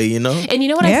that way, And you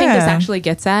know what I think this actually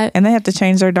gets at? And they have to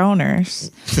change their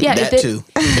donors. Yeah, that too.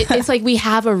 It's like we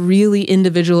have a really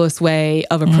individualist way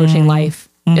of approaching life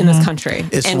in this country.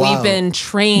 It's and wild. we've been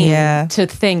trained to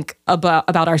think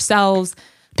about ourselves.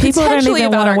 People don't Potentially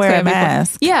even about want to our wear a clan before.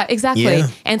 mask. Yeah, exactly. Yeah.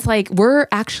 And it's like we're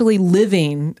actually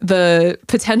living the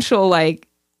potential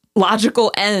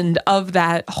logical end of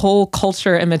that whole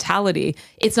culture and mentality.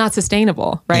 It's not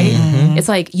sustainable, right? It's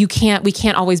like we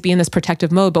can't always be in this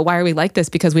protective mode, but why are we like this?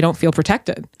 Because we don't feel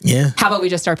protected. Yeah. How about we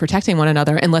just start protecting one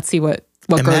another and let's see what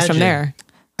grows from there.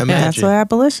 Imagine. That's what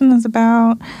abolition is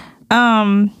about.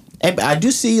 And I do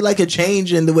see like a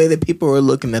change in the way that people are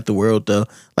looking at the world, though.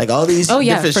 Like all these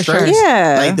different for strikes, sure.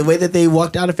 Yeah. like the way that they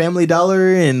walked out of Family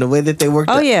Dollar and the way that they worked.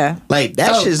 Like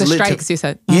that shit's the lit. strikes you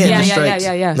said. The strikes.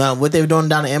 Yeah. Now what they were doing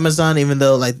down at Amazon, even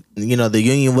though the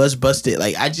union was busted,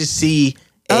 like I just see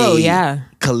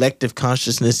collective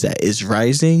consciousness that is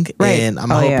rising, and I'm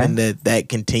hoping that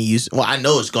continues. Well, I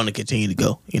know it's going to continue to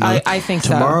go. I think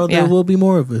tomorrow there will be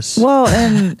more of us. Well,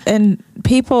 and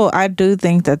people, I do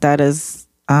think that is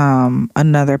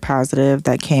another positive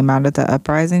that came out of the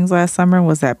uprisings last summer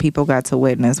was that people got to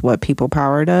witness what people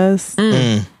power does,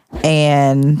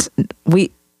 and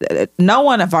no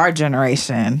one of our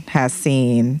generation has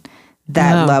seen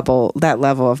that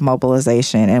level of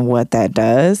mobilization and what that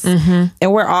does. And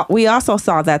we also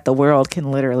saw that the world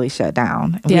can literally shut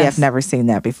down. We have never seen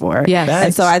that before.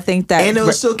 And so I think that, and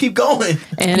it'll still keep going.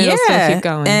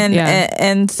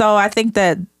 And so I think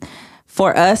that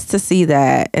for us to see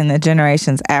that and the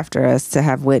generations after us to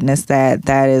have witnessed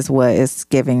that is what is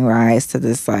giving rise to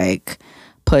this like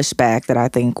pushback that I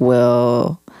think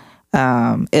will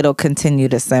it'll continue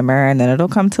to simmer and then it'll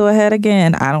come to a head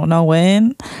again. I don't know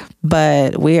when,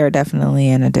 but we are definitely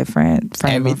in a different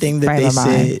frame Everything of, that they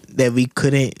said that we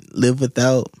couldn't live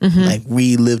without, like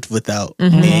we lived without,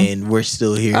 and we're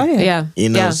still here.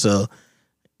 So.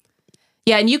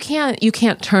 Yeah, and you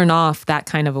can't turn off that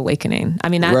kind of awakening. I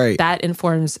mean, that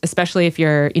informs, especially if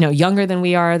you're younger than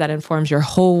we are, that informs your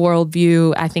whole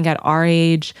worldview. I think at our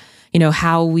age,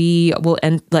 how we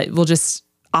will just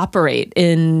operate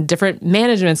in different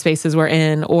management spaces we're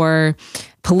in, or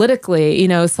politically.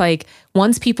 It's like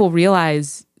once people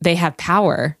realize they have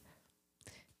power,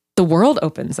 the world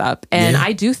opens up. And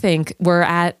I do think we're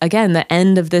at, again, the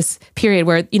end of this period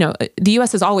where, the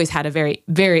U.S. has always had a very,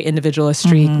 very individualist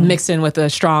streak mixed in with a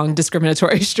strong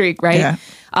discriminatory streak, right? Yeah.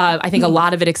 I think a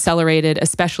lot of it accelerated,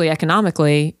 especially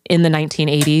economically, in the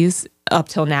 1980s up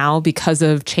till now because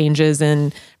of changes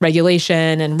in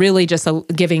regulation and really just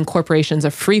giving corporations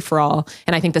a free-for-all.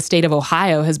 And I think the state of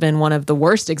Ohio has been one of the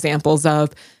worst examples of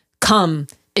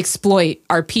exploit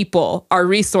our people, our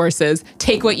resources,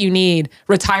 take what you need,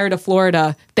 retire to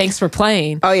Florida. Thanks for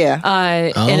playing.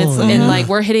 And like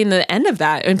we're hitting the end of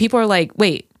that. And people are like,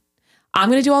 wait, I'm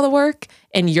going to do all the work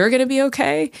and you're going to be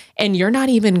okay. And you're not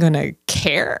even going to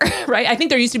care, right? I think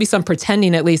there used to be some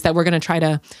pretending at least that we're going to try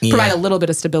to provide a little bit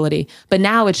of stability. But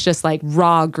now it's just like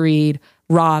raw greed,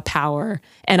 raw power.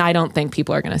 And I don't think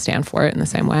people are going to stand for it in the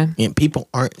same way. And people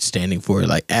aren't standing for it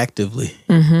like actively.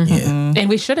 And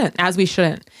we shouldn't, as we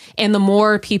shouldn't. And the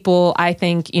more people, I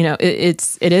think, you know, it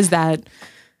is that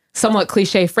somewhat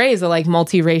cliche phrase of like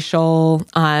multiracial,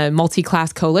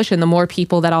 multi-class coalition, the more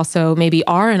people that also maybe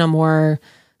are in a more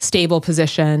stable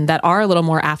position, that are a little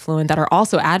more affluent, that are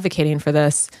also advocating for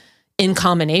this in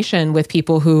combination with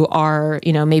people who are,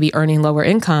 you know, maybe earning lower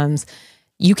incomes,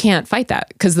 you can't fight that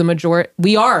because the majority,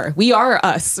 we are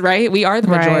us, right? We are the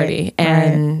majority. Right,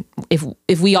 and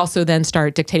if we also then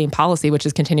start dictating policy, which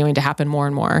is continuing to happen more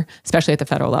and more, especially at the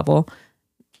federal level,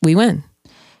 we win.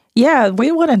 Yeah,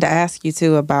 we wanted to ask you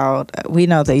too about, we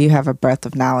know that you have a breadth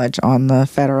of knowledge on the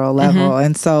federal level.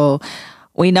 And so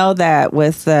we know that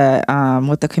with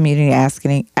the community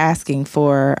asking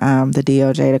for the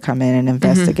DOJ to come in and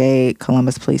investigate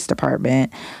Columbus Police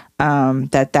Department,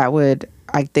 that would,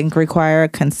 I think, require a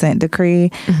consent decree.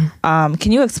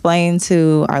 Can you explain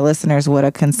to our listeners what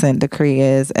a consent decree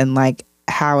is and like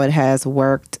how it has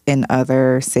worked in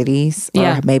other cities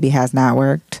or maybe has not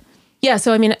worked? Yeah.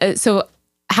 So, I mean,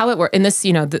 how it works in this,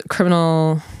 you know, the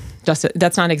criminal justice,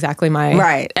 that's not exactly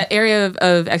my area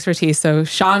of expertise. So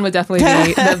Sean would definitely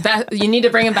be the best. You need to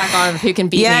bring him back on if he can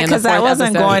beat me. Yeah, because that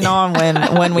wasn't going on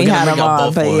when we had him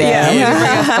on. But bring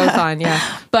us both on.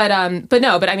 Yeah. But I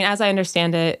mean, as I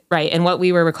understand it, right. And what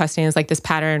we were requesting is like this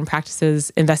pattern practices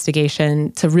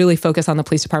investigation to really focus on the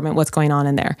police department, what's going on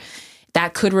in there.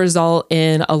 That could result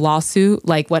in a lawsuit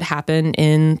like what happened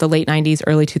in the late 90s,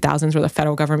 early 2000s, where the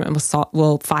federal government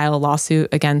will file a lawsuit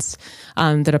against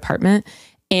the department.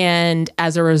 And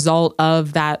as a result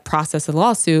of that process of the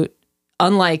lawsuit,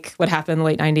 unlike what happened in the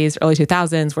late 90s, early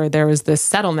 2000s, where there was this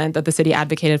settlement that the city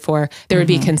advocated for, there would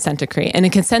be a consent decree. And a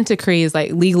consent decree is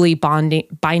like legally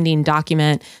binding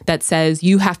document that says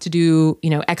you have to do,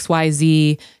 you know, X, Y,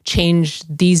 Z, change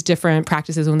these different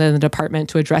practices within the department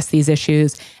to address these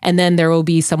issues. And then there will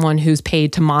be someone who's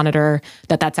paid to monitor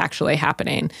that that's actually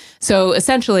happening. So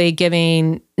essentially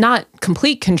giving not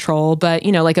complete control, but,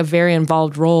 you know, like a very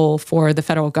involved role for the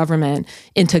federal government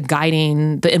into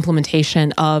guiding the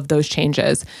implementation of those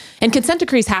changes. And consent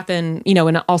decrees happen, you know,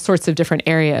 in all sorts of different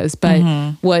areas. But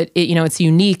it's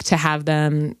unique to have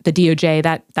them, the DOJ,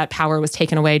 that power was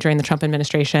taken away during the Trump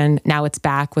administration. Now it's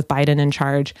back with Biden in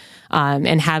charge,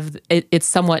 and it's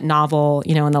somewhat novel,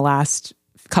 you know, in the last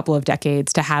couple of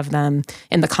decades to have them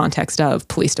in the context of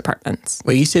police departments.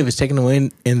 Wait, you said it was taken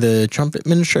away in the Trump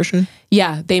administration?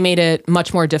 Yeah, they made it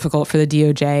much more difficult for the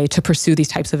DOJ to pursue these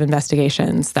types of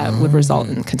investigations that would result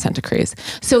in consent decrees.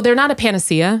 So they're not a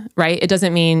panacea, right? It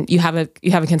doesn't mean you have a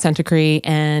consent decree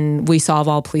and we solve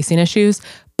all policing issues,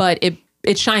 but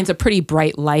it shines a pretty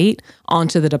bright light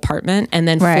onto the department and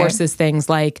then forces things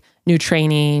like new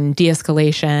training,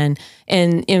 de-escalation,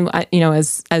 and you know,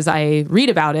 as I read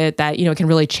about it, that, you know, it can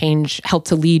really help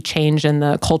to lead change in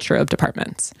the culture of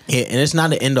departments. Yeah, and it's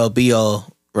not an end all be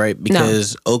all, right?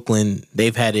 Because Oakland,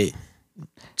 they've had it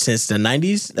since the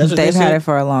 90s. That's what they've had it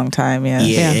for a long time. Yeah,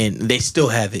 and they still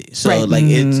have it. So like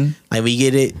it's like we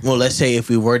get it. Well, let's say if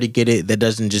we were to get it, that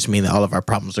doesn't just mean that all of our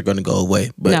problems are going to go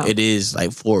away, but it is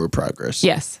like forward progress.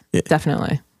 Yes,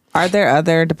 definitely. Are there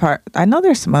other I know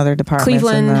there's some other departments.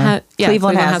 Cleveland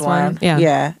has one.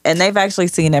 Yeah, and they've actually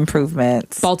seen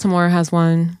improvements. Baltimore has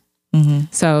one.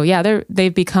 So yeah,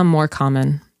 they've become more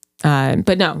common.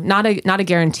 But no, not a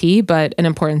guarantee, but an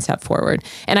important step forward.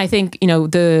 And I think, you know,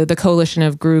 the coalition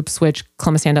of groups which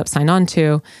Columbus Stand Up signed on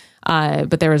to,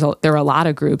 but there were a lot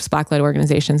of groups, Black-led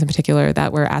organizations in particular,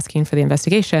 that were asking for the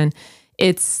investigation.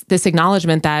 It's this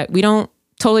acknowledgement that we don't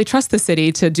totally trust the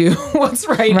city to do what's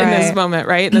right in this moment,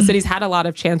 right? And the city's had a lot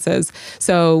of chances.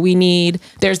 So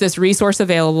there's this resource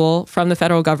available from the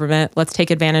federal government. Let's take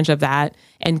advantage of that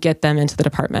and get them into the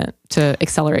department to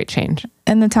accelerate change.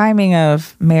 And the timing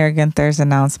of Mayor Ginther's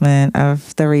announcement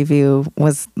of the review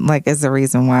is the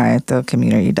reason why the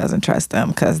community doesn't trust them,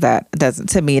 because that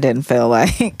to me didn't feel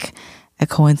like a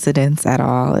coincidence at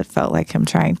all. It felt like him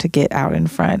trying to get out in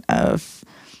front of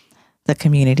the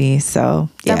community. So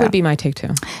that would be my take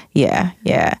too. Yeah.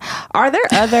 Are there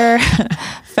other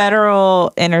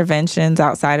federal interventions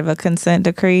outside of a consent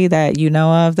decree that you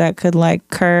know of that could like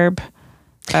curb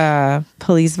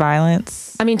police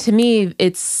violence? I mean, to me,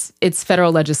 it's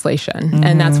federal legislation.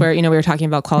 And that's where, you know, we were talking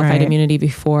about qualified immunity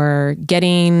before.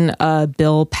 Getting a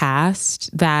bill passed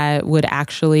that would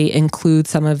actually include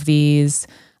some of these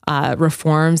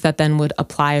reforms that then would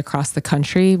apply across the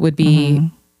country would be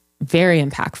very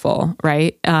impactful,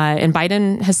 right? And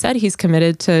Biden has said he's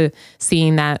committed to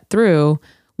seeing that through.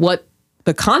 What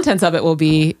the contents of it will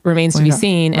be remains to be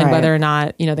seen, and whether or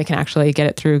not, you know, they can actually get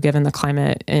it through, given the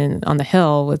climate on the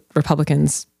Hill with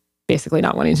Republicans basically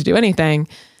not wanting to do anything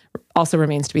also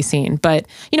remains to be seen. But,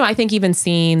 I think even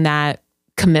seeing that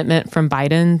commitment from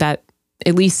Biden, that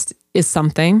at least is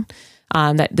something,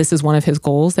 that this is one of his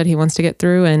goals that he wants to get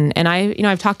through. And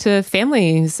I've talked to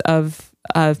families of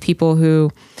people who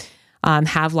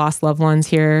have lost loved ones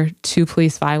here to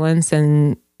police violence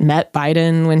and met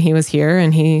Biden when he was here,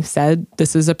 and he said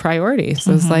this is a priority.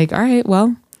 So it's like, all right,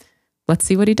 well, let's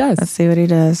see what he does. Let's see what he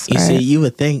does. You see, you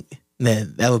would think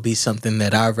that would be something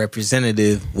that our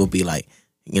representative will be like,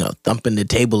 thumping the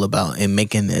table about and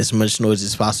making as much noise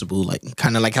as possible, like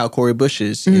kind of like how Cori Bush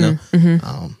is,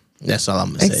 That's all I'm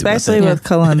going to say. Especially with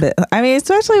Columbus. I mean,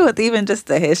 especially with even just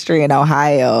the history in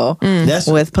Ohio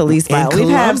with police violence. We've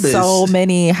had so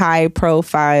many high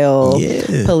profile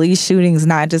police shootings,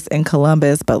 not just in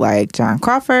Columbus, but like John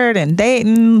Crawford and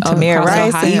Dayton, Tamir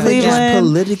Rice in Cleveland. Just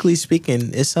politically speaking,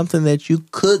 it's something that you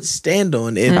could stand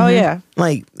on. If,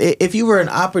 like, if you were an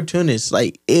opportunist,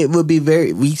 like, it would be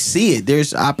we see it.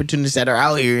 There's opportunists that are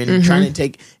out here and trying to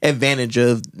take advantage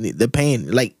of the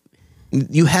pain. Like,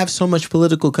 you have so much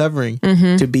political covering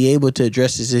to be able to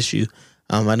address this issue.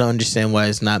 I don't understand why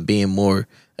it's not being more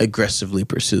aggressively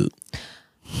pursued.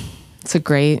 It's a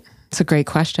great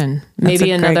question.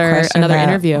 Maybe another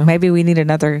interview. Maybe we need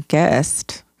another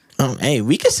guest. Hey,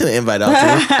 we can send an invite out to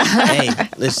her. Hey,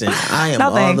 listen, I am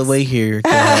all the way here to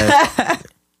have.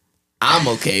 I'm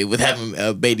okay with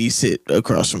having Beatty sit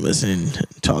across from us and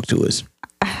talk to us.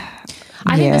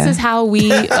 I think this is how we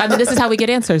get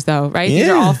answers, though, right? These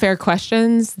are all fair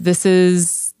questions. This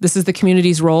is the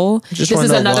community's role. This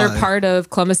is another part of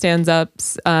Columbus Stands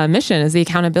Up's mission, is the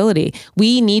accountability.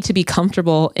 We need to be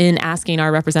comfortable in asking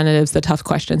our representatives the tough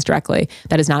questions directly.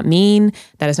 That is not mean.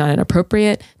 That is not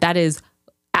inappropriate. That is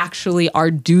actually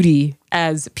our duty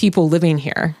as people living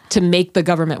here to make the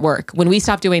government work. When we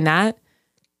stop doing that,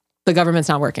 the government's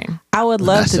not working. I would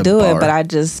love to do it,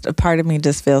 but a part of me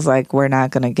just feels like we're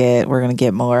going to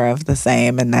get more of the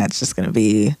same. And that's just going to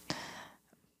be,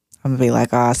 I'm going to be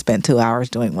like, I spent 2 hours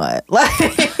doing what? Like,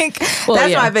 that's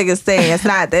my biggest thing. It's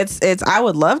not, it's, I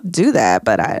would love to do that,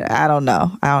 but I don't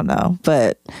know.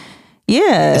 But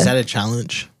yeah. Is that a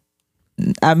challenge?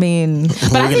 I mean,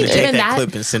 but I think even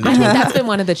that's been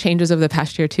one of the changes of the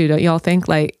past year too. Don't y'all think?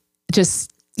 Like,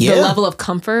 just the level of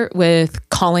comfort with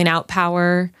calling out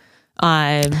power. People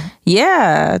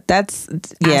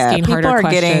are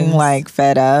getting like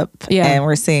fed up, and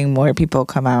we're seeing more people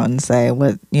come out and say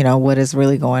what is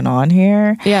really going on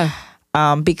here.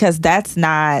 Because that's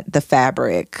not the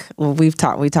fabric. We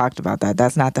talked about that.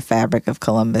 That's not the fabric of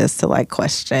Columbus to like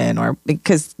question, or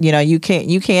because you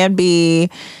can be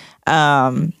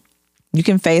you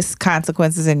can face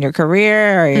consequences in your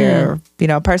career or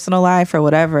your personal life or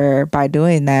whatever by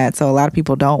doing that. So a lot of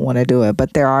people don't want to do it,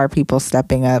 but there are people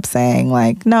stepping up saying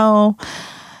like, no,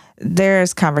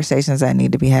 there's conversations that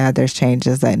need to be had. There's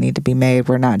changes that need to be made.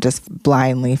 We're not just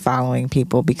blindly following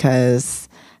people because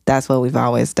that's what we've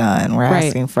always done. We're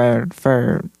asking for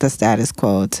the status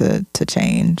quo to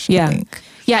change. I think.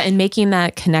 And making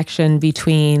that connection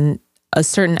between a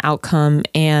certain outcome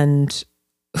and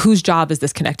whose job is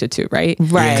this connected to, right?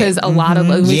 Because a lot of,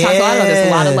 we talked a lot about this,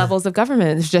 a lot of levels of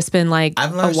government, it's just been like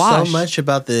I've learned so much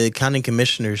about the county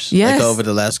commissioners like over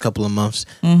the last couple of months.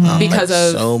 Because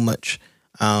of so much.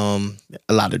 A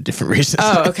lot of different reasons.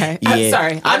 Oh, okay. I'm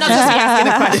sorry. I'm not just asking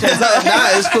the questions. No,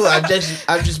 it's cool.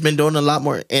 I've just been doing a lot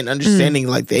more and understanding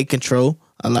like they control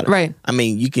a lot of, I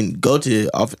mean, you can go to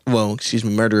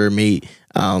Murderer Meat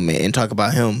and talk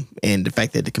about him and the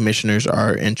fact that the commissioners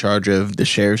are in charge of the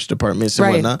sheriff's departments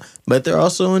and whatnot, but they're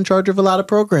also in charge of a lot of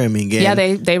programming. And,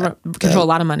 they control a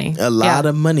lot of money. A lot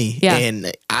of money. Yeah.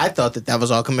 And I thought that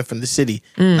was all coming from the city.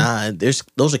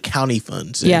 Those are county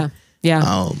funds. And,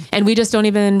 and we just don't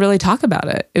even really talk about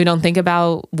it. We don't think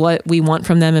about what we want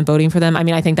from them and voting for them. I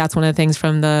mean, I think that's one of the things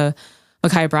from the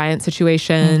Ma'Khia Bryant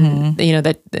situation,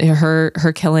 that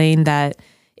her killing, that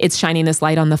it's shining this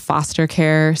light on the foster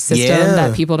care system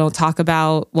that people don't talk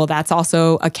about. Well, that's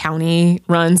also a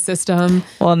county-run system.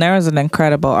 Well, and there was an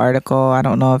incredible article. I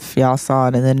don't know if y'all saw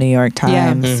it in the New York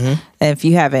Times. If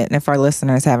you haven't, if our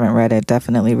listeners haven't read it,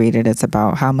 definitely read it. It's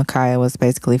about how Ma'Khia was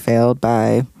basically failed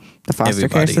by the foster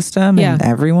care system and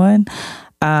everyone.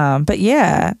 But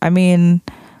I mean,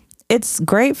 it's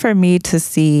great for me to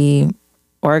see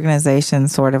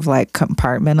organizations sort of like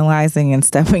compartmentalizing and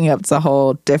stepping up to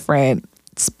hold different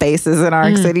spaces in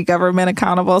our city government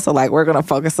accountable. So like, we're going to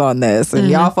focus on this and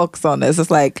y'all focus on this.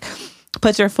 It's like,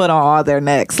 put your foot on all their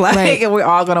necks. Like, Right. and we're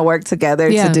all going to work together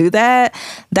Yeah. to do that.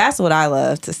 That's what I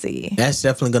love to see. That's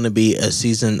definitely going to be a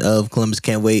season of Columbus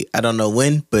Can't Wait. I don't know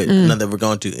when, but I know that we're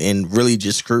going to and really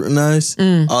just scrutinize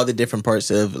all the different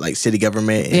parts of like city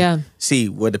government and see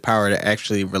where the power that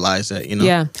actually relies at, you know?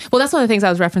 Yeah. Well, that's one of the things I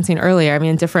was referencing earlier. I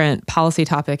mean, different policy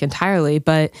topic entirely,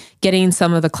 but getting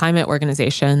some of the climate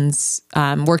organizations,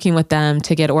 working with them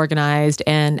to get organized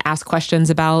and ask questions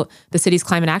about the city's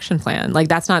climate action plan. Like,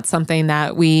 that's not something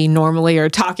that we normally are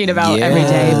talking about every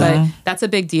day, but that's a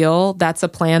big deal. That's a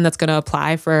plan that's going to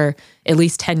apply for at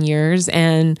least 10 years.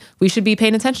 And we should be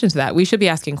paying attention to that. We should be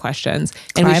asking questions.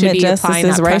 And Climate we should be justice applying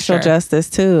is that racial pressure. justice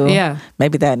too. Yeah.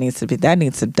 Maybe that needs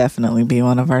to definitely be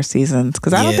one of our seasons,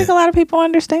 because I don't Yeah. think a lot of people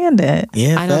understand it.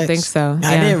 Yeah, I don't facts. think so.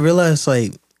 I Yeah. didn't realize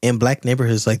like in black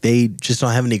neighborhoods, like they just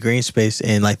don't have any green space,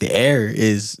 and like the air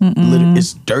is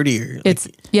it's dirtier. Like, It's,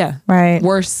 Right.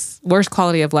 worse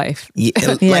quality of life. yeah,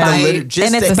 Yeah. just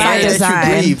And it's the by air that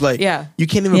design. you breathe. Like Yeah. you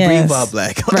can't even Yes. breathe while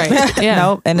black. Right. Yeah.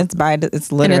 Nope. And it's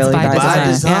literally by by By design.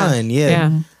 design, yeah.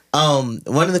 Yeah.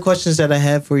 One of the questions that I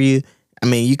have for you, I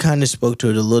mean, you kind of spoke to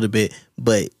it a little bit,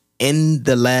 but in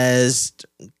the last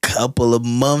couple of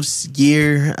months,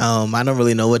 year, I don't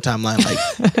really know what timeline.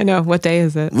 Like, I know. What day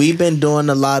is it? we've been doing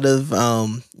a lot of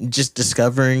just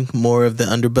discovering more of the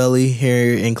underbelly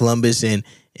here in Columbus, and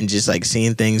just like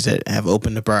seeing things that have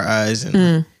opened up our eyes.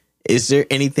 And is there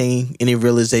any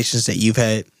realizations that you've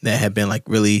had that have been like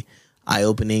really eye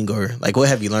opening, or like what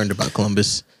have you learned about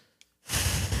Columbus?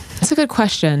 That's a good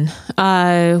question.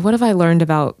 What have I learned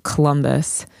about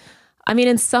Columbus? I mean,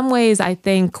 in some ways, I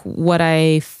think what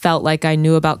I felt like I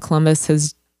knew about Columbus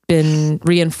has been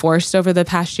reinforced over the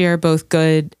past year, both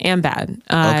good and bad.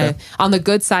 Okay. On the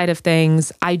good side of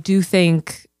things, I do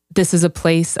think this is a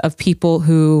place of people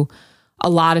who a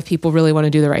lot of people really want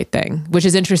to do the right thing, which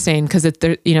is interesting because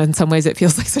in some ways it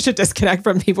feels like such a disconnect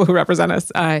from people who represent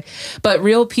us. But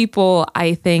real people,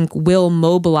 I think, will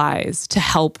mobilize to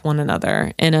help one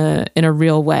another in a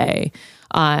real way.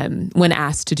 When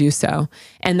asked to do so.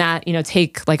 And that,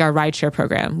 take like our rideshare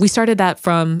program. We started that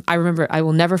I remember, I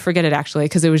will never forget it actually,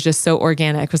 because it was just so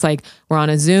organic. It was like, we're on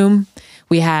a Zoom.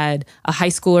 We had a high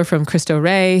schooler from Cristo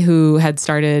Rey who had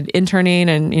started interning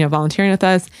and, volunteering with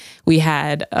us. We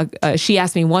had, she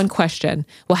asked me one question.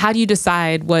 Well, how do you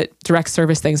decide what direct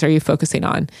service things are you focusing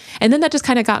on? And then that just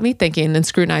kind of got me thinking and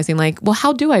scrutinizing, like, well,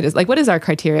 how do I just, like, what is our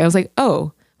criteria? I was like,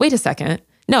 oh, wait a second.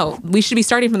 No, we should be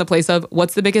starting from the place of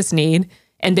what's the biggest need,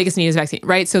 and biggest need is vaccine,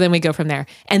 right? So then we go from there.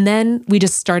 And then we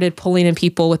just started pulling in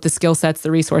people with the skill sets,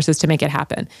 the resources to make it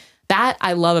happen. That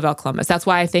I love about Columbus. That's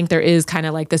why I think there is kind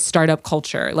of like this startup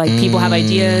culture. Like people have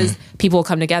ideas, people will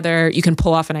come together, you can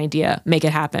pull off an idea, make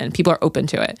it happen. People are open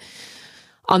to it.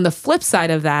 On the flip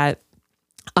side of that,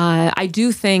 I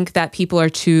do think that people are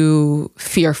too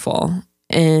fearful.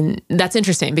 And that's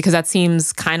interesting because that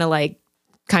seems kind of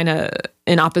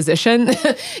in opposition.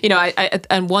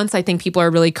 And once I think people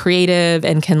are really creative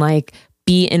and can like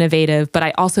be innovative, but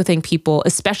I also think people,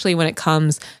 especially when it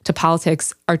comes to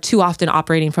politics, are too often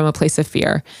operating from a place of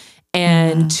fear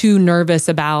and too nervous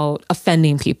about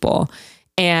offending people.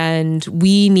 And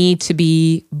we need to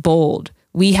be bold.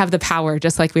 We have the power,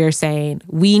 just like we were saying.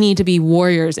 We need to be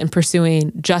warriors in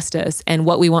pursuing justice and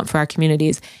what we want for our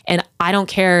communities. And I don't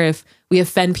care if we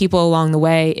offend people along the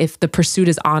way, if the pursuit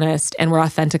is honest and we're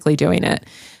authentically doing it.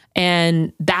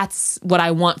 And that's what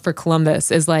I want for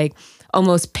Columbus, is like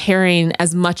almost pairing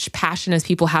as much passion as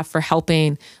people have for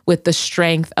helping with the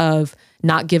strength of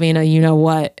not giving a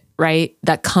you-know-what, right?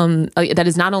 That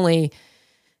is not only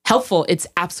helpful, it's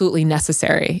absolutely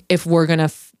necessary if we're gonna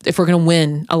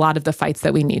win a lot of the fights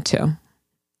that we need to.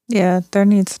 Yeah, there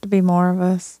needs to be more of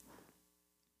us.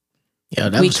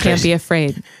 Yeah, we can't be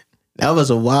afraid. That was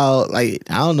a wild, like,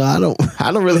 I don't know.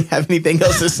 I don't really have anything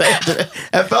else to say.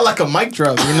 That felt like a mic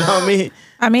drop, you know what I mean?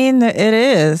 I mean, it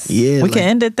is. Yeah. We can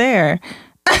end it there.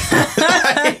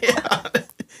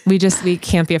 We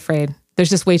can't be afraid. There's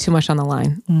just way too much on the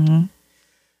line.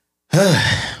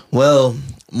 Well,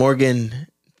 Morgan,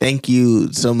 thank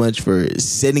you so much for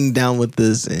sitting down with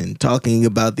us and talking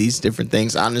about these different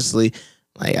things. Honestly,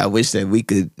 like, I wish that we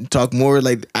could talk more.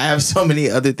 Like, I have so many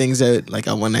other things that like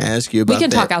I want to ask you about. We can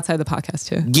talk outside the podcast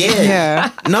too.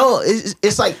 Yeah. No,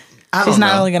 it's like, She's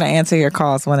not only going to answer your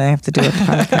calls when I have to do it.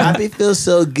 I feel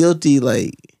so guilty.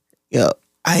 Like,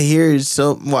 I hear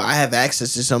I have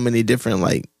access to so many different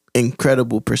like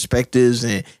incredible perspectives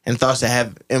and thoughts that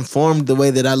have informed the way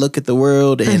that I look at the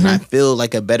world, and I feel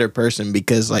like a better person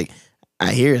because like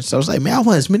I hear it. So I was like, man, I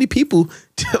want as many people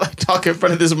to like talk in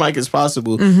front of this mic as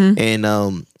possible,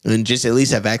 and just at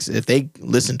least have access. If they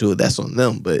listen to it, that's on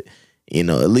them. But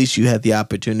at least you had the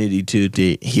opportunity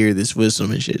to hear this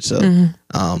wisdom and shit. So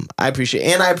I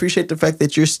appreciate the fact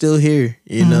that you're still here.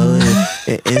 I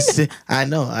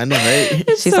know, right?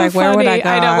 She's so like, where would I go?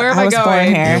 I know, where am I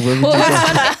going? Born here.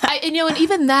 And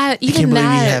even that, I can't believe you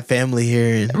have family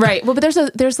here. Right. Well,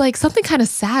 but there's like something kind of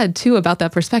sad too about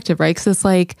that perspective, right? Because it's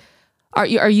like, are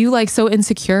you like so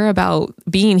insecure about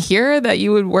being here that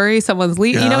you would worry someone's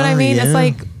leaving? You know what I mean? Yeah. It's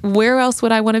like, where else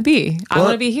would I want to be? I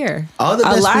want to be here. All the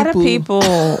best a lot of people,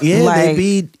 they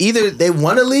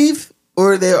want to leave.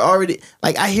 Or they're already,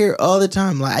 like, I hear all the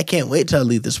time, like, I can't wait till I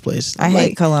leave this place. I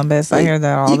hate Columbus. I hear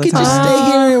that all the time. You can just stay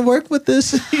here and work with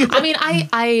this. I mean,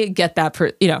 I get that,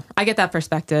 I get that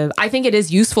perspective. I think it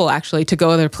is useful, actually, to go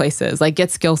other places, like,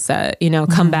 get skill set,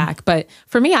 come back. But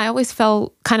for me, I always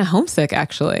felt kind of homesick,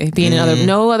 actually, being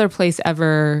no other place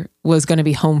ever was going to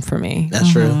be home for me.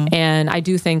 That's true. And I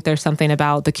do think there's something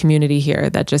about the community here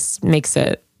that just makes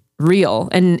it real.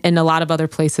 And a lot of other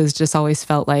places just always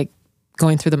felt like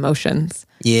going through the motions.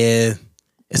 Yeah,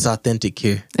 it's authentic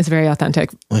here. It's very authentic.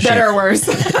 Better or worse.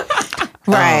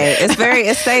 Right.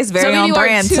 It stays very on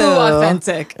brand too.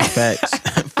 Authentic.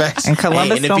 Facts. And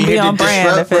Columbus gonna be on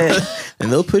brand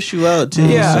and they'll push you out too.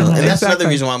 Yeah, and that's another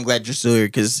reason why I'm glad you're still here,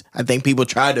 because I think people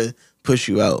try to push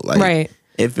you out. Like, right.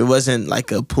 If it wasn't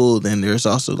like a pull, then there's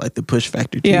also like the push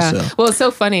factor too. Yeah. So. Well, it's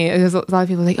so funny because a lot of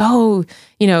people are like, oh,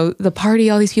 the party,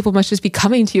 all these people must just be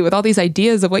coming to you with all these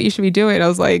ideas of what you should be doing. I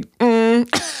was like,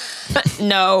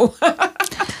 no.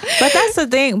 But that's the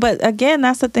thing. But again,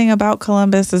 that's the thing about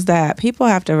Columbus, is that people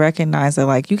have to recognize that,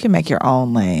 like, you can make your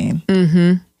own lane.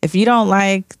 Mm-hmm. If you don't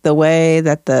like the way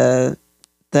that the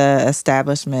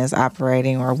establishment is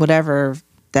operating, or whatever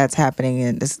that's happening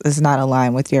and is not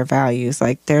aligned with your values,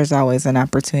 like, there's always an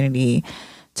opportunity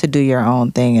to do your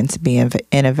own thing and to be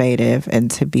innovative and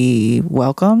to be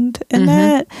welcomed in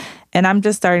that. And I'm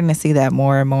just starting to see that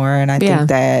more and more. And I think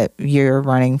that you're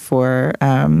running for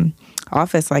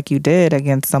office like you did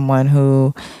against someone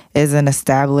who is an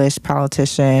established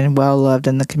politician, well loved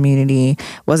in the community,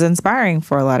 was inspiring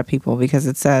for a lot of people, because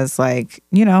it says, like,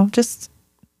 just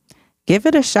give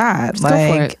it a shot. Just go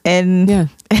for it. And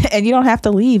you don't have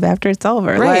to leave after it's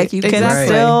over. Right. Like, you can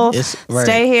still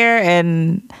stay here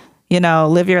and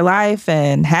live your life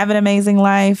and have an amazing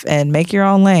life and make your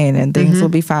own lane, and things will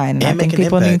be fine. And I think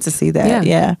people need to see that.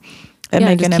 Yeah. And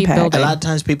make an impact. Building. A lot of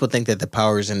times people think that the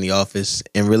power is in the office,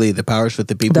 and really the power is with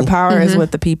the people. The power is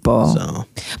with the people. So,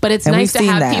 but it's nice to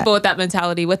have people with that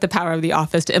mentality, with the power of the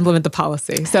office, to implement the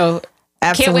policy. So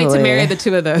can't wait to marry the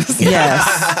two of those.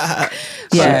 Yes.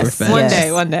 Yes.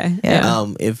 One day. Yeah.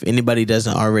 If anybody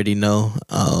doesn't already know,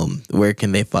 where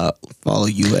can they follow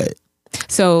you at?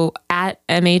 So at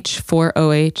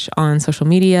MH4OH on social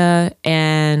media,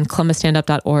 and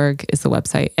ColumbusStandup.org is the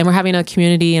website. And we're having a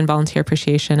community and volunteer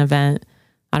appreciation event.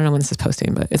 I don't know when this is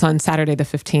posting, but it's on Saturday the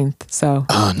 15th. So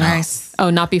nice. Oh,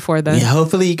 not before then. Yeah,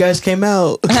 hopefully you guys came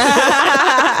out.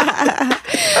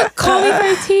 Call me for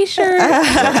a t-shirt.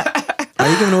 Are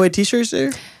you giving away t-shirts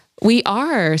there? We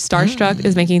are. Starstruck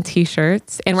is making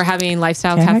t-shirts, and we're having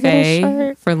Lifestyle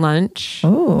Cafe for lunch.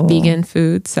 Ooh. Vegan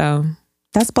food. So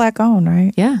that's Black owned,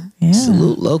 right? Yeah.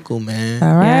 Salute local, man.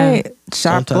 All right. Yeah.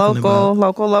 Shop local.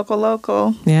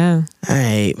 Yeah. All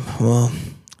right. Well,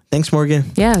 thanks, Morgan.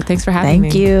 Yeah. Thanks for having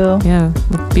me. Thank you. Yeah.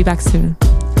 We'll be back soon.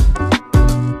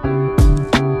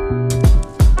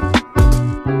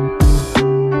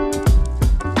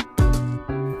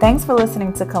 Thanks for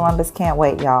listening to Columbus Can't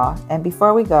Wait, y'all. And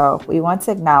before we go, we want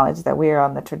to acknowledge that we are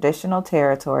on the traditional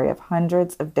territory of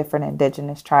hundreds of different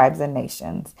indigenous tribes and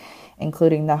nations,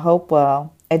 including the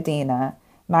Hopewell, Adena,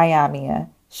 Miamia,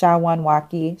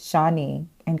 Shawanwaki, Shawnee,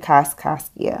 and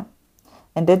Kaskaskia.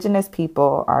 Indigenous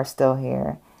people are still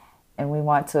here, and we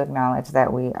want to acknowledge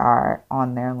that we are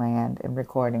on their land and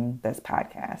recording this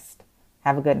podcast.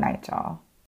 Have a good night, y'all.